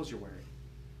than the clothes you're wearing,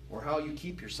 or how you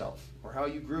keep yourself, or how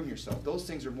you groom yourself. Those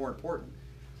things are more important.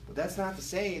 But that's not to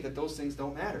say that those things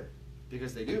don't matter,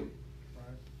 because they do.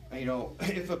 Right.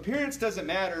 If appearance doesn't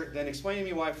matter, then explain to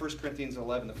me why 1 Corinthians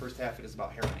 11, the first half of it is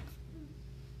about hair length.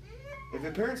 If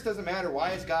appearance doesn't matter,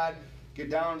 why does God get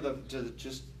down to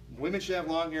just women should have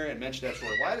long hair and men should have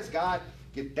short? Why does God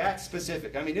get that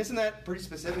specific? I mean, isn't that pretty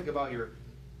specific about your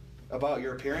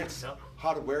appearance? Yep.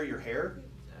 How to wear your hair?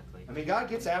 Exactly. I mean, God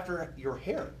gets after your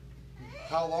hair.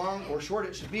 How long or short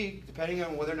it should be, depending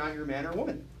on whether or not you're a man or a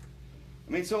woman.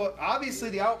 I mean, so obviously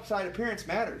the outside appearance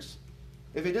matters.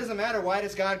 If it doesn't matter, why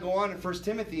does God go on in 1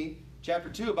 Timothy chapter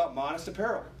 2 about modest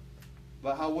apparel?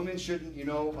 About how women shouldn't,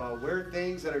 wear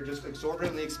things that are just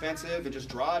exorbitantly expensive and just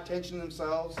draw attention to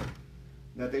themselves.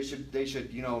 That they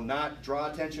should, not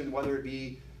draw attention, whether it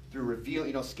be through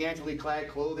revealing, scantily clad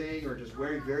clothing or just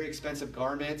wearing very expensive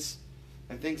garments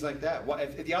and things like that.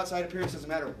 If the outside appearance doesn't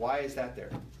matter, why is that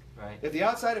there? Right. If the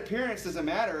outside appearance doesn't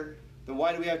matter, then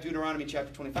why do we have Deuteronomy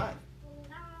chapter 25?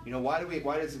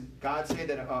 Why does God say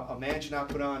that a man should not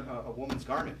put on a woman's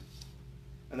garment?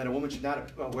 And that a woman should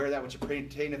not wear that which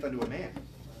pertaineth unto a man?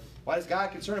 Why is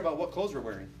God concerned about what clothes we're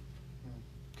wearing?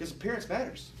 Because appearance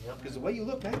matters. Because the way you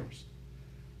look matters.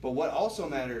 But what also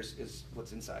matters is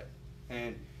what's inside.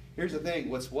 And here's the thing.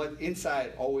 What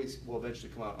inside always will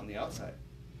eventually come out on the outside.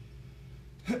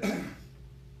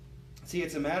 See,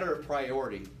 it's a matter of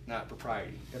priority, not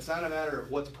propriety. It's not a matter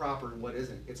of what's proper and what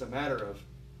isn't. It's a matter of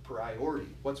priority.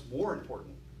 What's more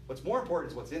important? What's more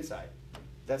important is what's inside.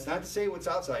 That's not to say what's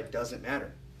outside doesn't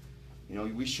matter.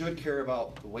 We should care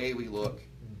about the way we look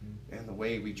and the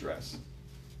way we dress.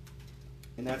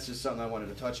 And that's just something I wanted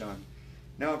to touch on.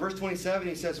 Now in verse 27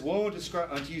 he says, "Woe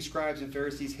unto you, scribes and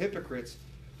Pharisees, hypocrites,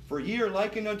 for ye are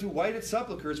likened unto whited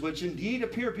sepulchres, which indeed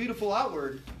appear beautiful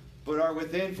outward, but are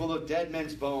within full of dead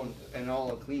men's bones and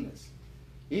all uncleanness.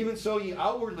 Even so ye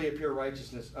outwardly appear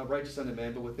righteous unto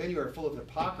men, but within you are full of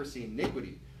hypocrisy and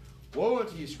iniquity. Woe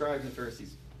unto you, scribes and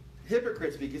Pharisees,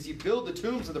 hypocrites, because ye build the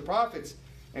tombs of the prophets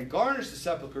and garnish the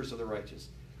sepulchres of the righteous,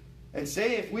 and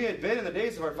say, if we had been in the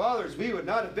days of our fathers, we would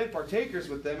not have been partakers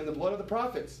with them in the blood of the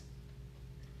prophets.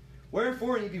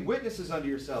 Wherefore ye be witnesses unto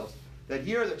yourselves, that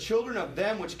ye are the children of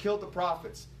them which killed the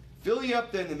prophets. Fill ye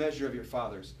up then the measure of your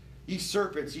fathers. Ye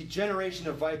serpents, ye generation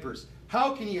of vipers,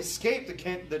 how can ye escape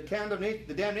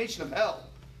the damnation of hell?"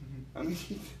 I mean,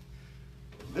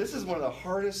 this is one of the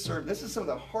hardest sermons. This is some of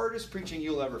the hardest preaching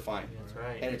you'll ever find. That's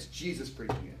right. And it's Jesus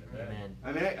preaching it. Amen.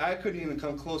 I mean, I couldn't even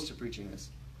come close to preaching this.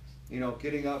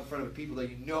 Getting up in front of people that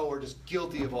are just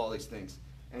guilty of all these things,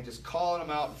 and just calling them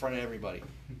out in front of everybody,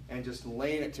 and just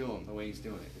laying it to them the way he's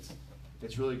doing it.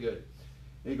 It's really good.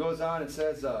 And he goes on and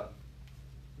says,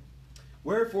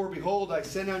 "Wherefore, behold, I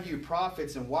send unto you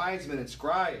prophets and wise men and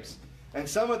scribes, and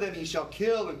some of them ye shall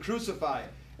kill and crucify,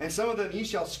 and some of them ye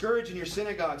shall scourge in your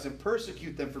synagogues and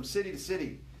persecute them from city to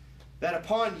city, that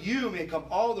upon you may come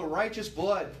all the righteous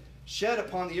blood shed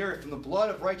upon the earth, from the blood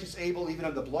of righteous Abel, even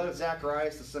of the blood of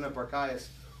Zacharias, the son of Barachias,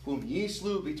 whom ye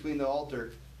slew between the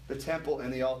temple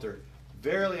and the altar.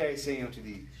 Verily I say unto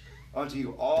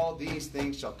you, all these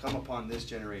things shall come upon this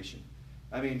generation."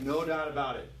 I mean, no doubt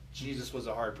about it, Jesus was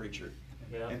a hard preacher.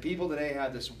 Yeah. And people today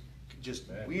have this just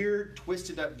weird,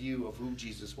 twisted up view of who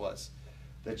Jesus was.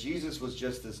 That Jesus was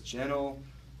just this gentle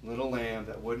little lamb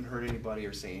that wouldn't hurt anybody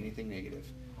or say anything negative.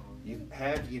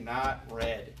 Have you not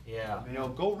read? Yeah. You know,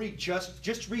 go read,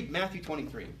 just read Matthew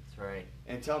 23. That's right.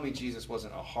 And tell me Jesus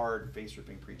wasn't a hard,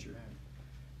 face-ripping preacher.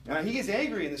 Now, he gets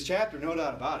angry in this chapter, no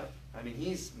doubt about it. I mean,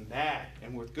 he's mad,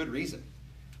 and with good reason.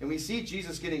 And we see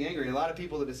Jesus getting angry. And a lot of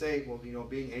people that say, well, you know,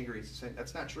 being angry,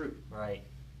 that's not true. Right.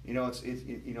 You know,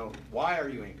 you know, why are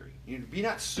you angry? You know, be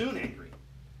not soon angry.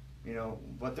 You know,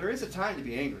 but there is a time to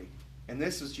be angry. And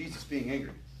this is Jesus being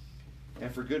angry.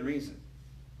 And for good reason.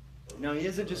 Now, he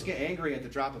doesn't just get angry at the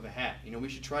drop of a hat. You know, we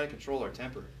should try to control our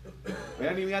temper.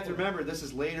 I mean, we have to remember, this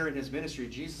is later in his ministry.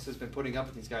 Jesus has been putting up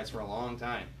with these guys for a long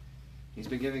time. He's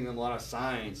been giving them a lot of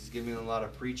signs. He's giving them a lot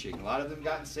of preaching. A lot of them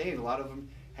gotten saved. A lot of them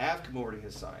have come over to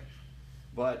his side.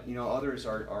 But, you know, others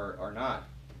are not.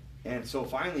 And so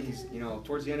finally, he's, you know,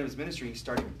 towards the end of his ministry, he's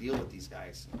starting to deal with these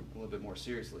guys a little bit more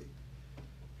seriously.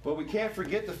 But we can't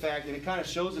forget the fact, and it kind of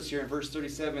shows us here in verse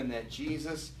 37, that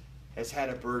Jesus has had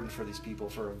a burden for these people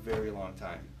for a very long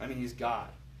time. I mean, he's God.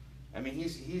 I mean,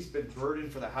 he's been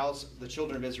burdened for the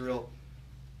children of Israel,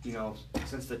 you know,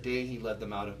 since the day he led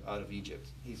them out of Egypt.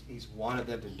 He's wanted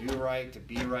them to do right, to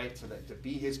be right, so that to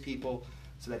be his people,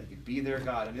 so that he could be their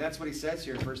God. I mean, that's what he says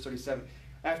here in verse 37.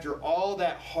 After all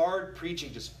that hard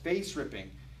preaching, just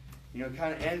face-ripping, you know,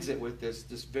 kind of ends it with this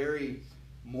very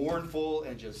mournful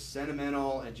and just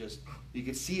sentimental, and just, you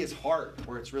can see his heart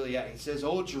where it's really at. He says,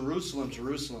 "O Jerusalem,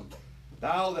 Jerusalem,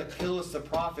 thou that killest the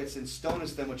prophets and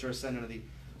stonest them which are sent unto thee,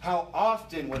 how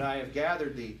often would I have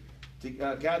gathered thee, to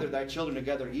gather thy children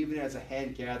together, even as a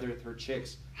hen gathereth her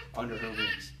chicks under her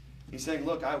wings." He's saying,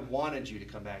 look, I wanted you to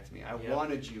come back to me. I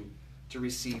wanted you to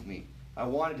receive me. I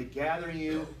wanted to gather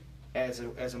you as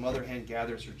a mother hen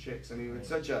gathers her chicks. I mean, it's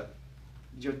such a,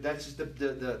 that's just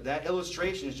that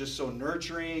illustration is just so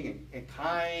nurturing and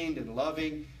kind and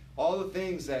loving. All the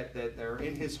things that are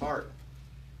in his heart.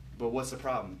 But what's the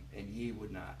problem? And ye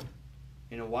would not.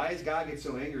 You know, why does God get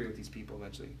so angry with these people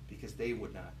eventually? Because they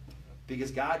would not.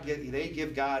 Because they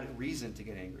give God reason to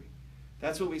get angry.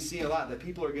 That's what we see a lot. That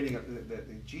people are getting,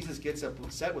 Jesus gets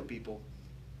upset with people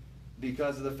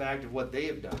because of the fact of what they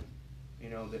have done. You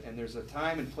know, and there's a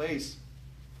time and place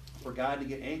for God to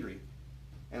get angry.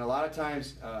 And a lot of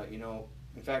times, you know,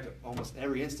 in fact, almost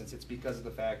every instance, it's because of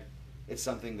the fact it's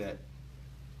something that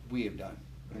we have done.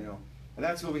 You know, and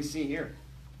that's what we see here.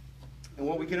 And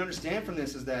what we can understand from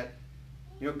this is that,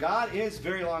 you know, God is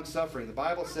very long-suffering. The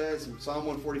Bible says in Psalm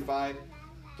 145,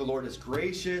 the Lord is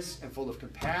gracious and full of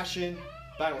compassion.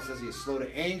 The Bible says he is slow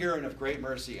to anger and of great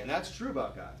mercy. And that's true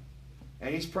about God.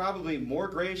 And he's probably more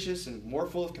gracious and more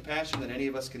full of compassion than any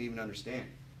of us can even understand.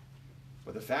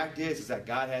 But the fact is that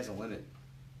God has a limit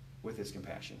with his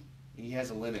compassion. He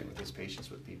has a limit with his patience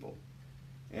with people.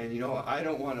 And, you know, I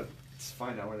don't want to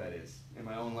find out where that is in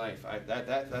my own life.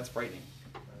 That's frightening.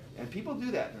 And people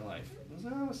do that in their life.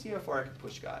 Let's see how far I can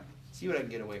push God. See what I can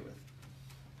get away with.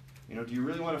 You know, do you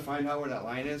really want to find out where that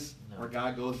line is? No. Where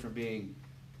God goes from being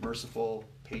merciful,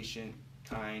 patient,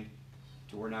 kind,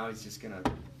 to where now he's just going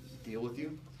to deal with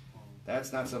you?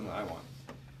 That's not something I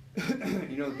want.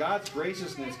 You know, God's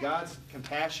graciousness, God's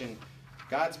compassion,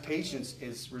 God's patience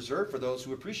is reserved for those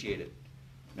who appreciate it.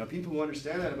 You know, people who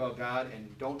understand that about God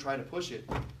and don't try to push it,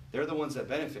 they're the ones that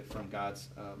benefit from God's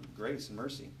grace and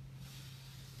mercy.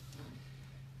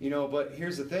 You know, but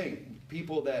here's the thing.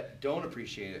 People that don't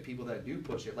appreciate it, people that do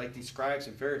push it, like these scribes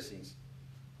and Pharisees,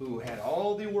 who had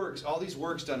all these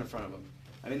works done in front of them.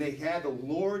 I mean, they had the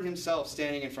Lord himself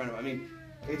standing in front of them. I mean,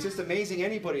 it's just amazing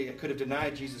anybody that could have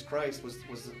denied Jesus Christ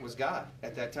was God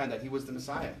at that time, that he was the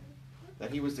Messiah, that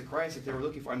he was the Christ that they were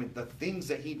looking for. I mean, the things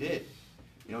that he did.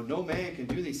 You know, no man can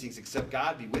do these things except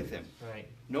God be with him. Right.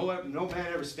 No man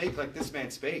ever spake like this man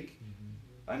spake.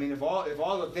 I mean, if all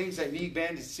the things that me,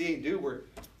 man, to see and do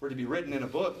were to be written in a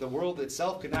book, the world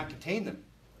itself could not contain them.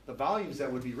 The volumes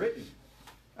that would be written.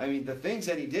 I mean, the things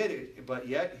that he did, but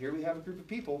yet here we have a group of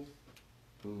people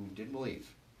who didn't believe.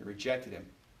 They rejected him.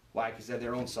 Why? Because they had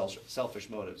their own selfish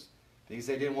motives. Because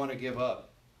they didn't want to give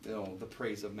up, you know, the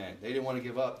praise of men. They didn't want to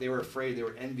give up. They were afraid. They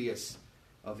were envious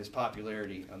of his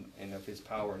popularity and of his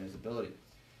power and his ability.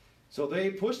 So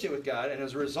they pushed it with God, and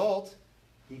as a result,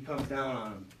 he comes down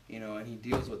on them, you know, and he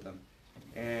deals with them.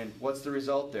 And what's the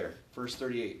result there? Verse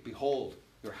 38, behold,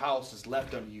 your house is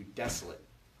left unto you desolate.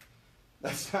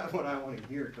 That's not what I want to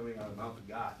hear coming out of the mouth of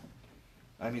God.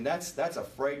 I mean, that's a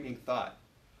frightening thought.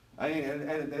 I mean,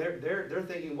 and they're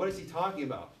thinking, what is he talking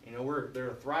about? You know,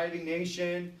 they're a thriving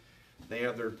nation. They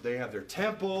have their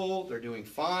temple. They're doing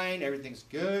fine. Everything's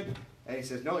good. And he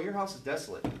says, no, your house is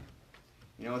desolate.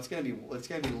 You know, it's going to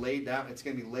be laid down. It's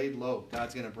going to be laid low.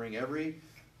 God's going to bring every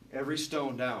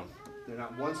stone down.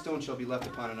 Not one stone shall be left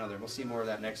upon another. We'll see more of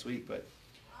that next week. But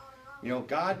you know,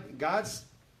 God's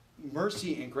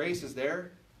mercy and grace is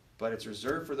there, but it's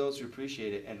reserved for those who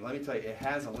appreciate it. And let me tell you, it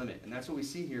has a limit. And that's what we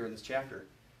see here in this chapter.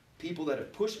 People that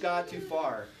have pushed God too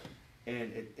far,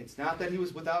 and it's not that he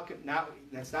was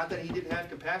it's not that he didn't have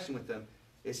compassion with them.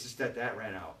 It's just that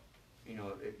ran out. You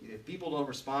know, if people don't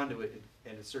respond to it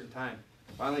at a certain time,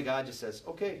 finally God just says,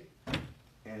 okay,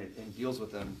 and deals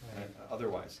with them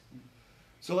otherwise.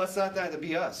 So let's not that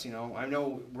be us. You know, I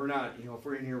know we're not, you know, if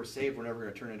we're in here, we're saved, we're never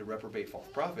going to turn into reprobate false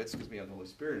prophets because we have the Holy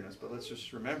Spirit in us. But let's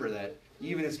just remember that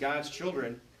even as God's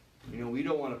children, you know, we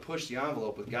don't want to push the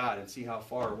envelope with God and see how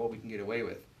far or what we can get away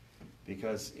with.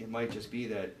 Because it might just be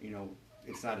that, you know,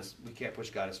 we can't push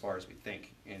God as far as we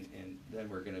think. And then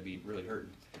we're going to be really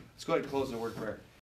hurting. Let's go ahead and close in a word of prayer.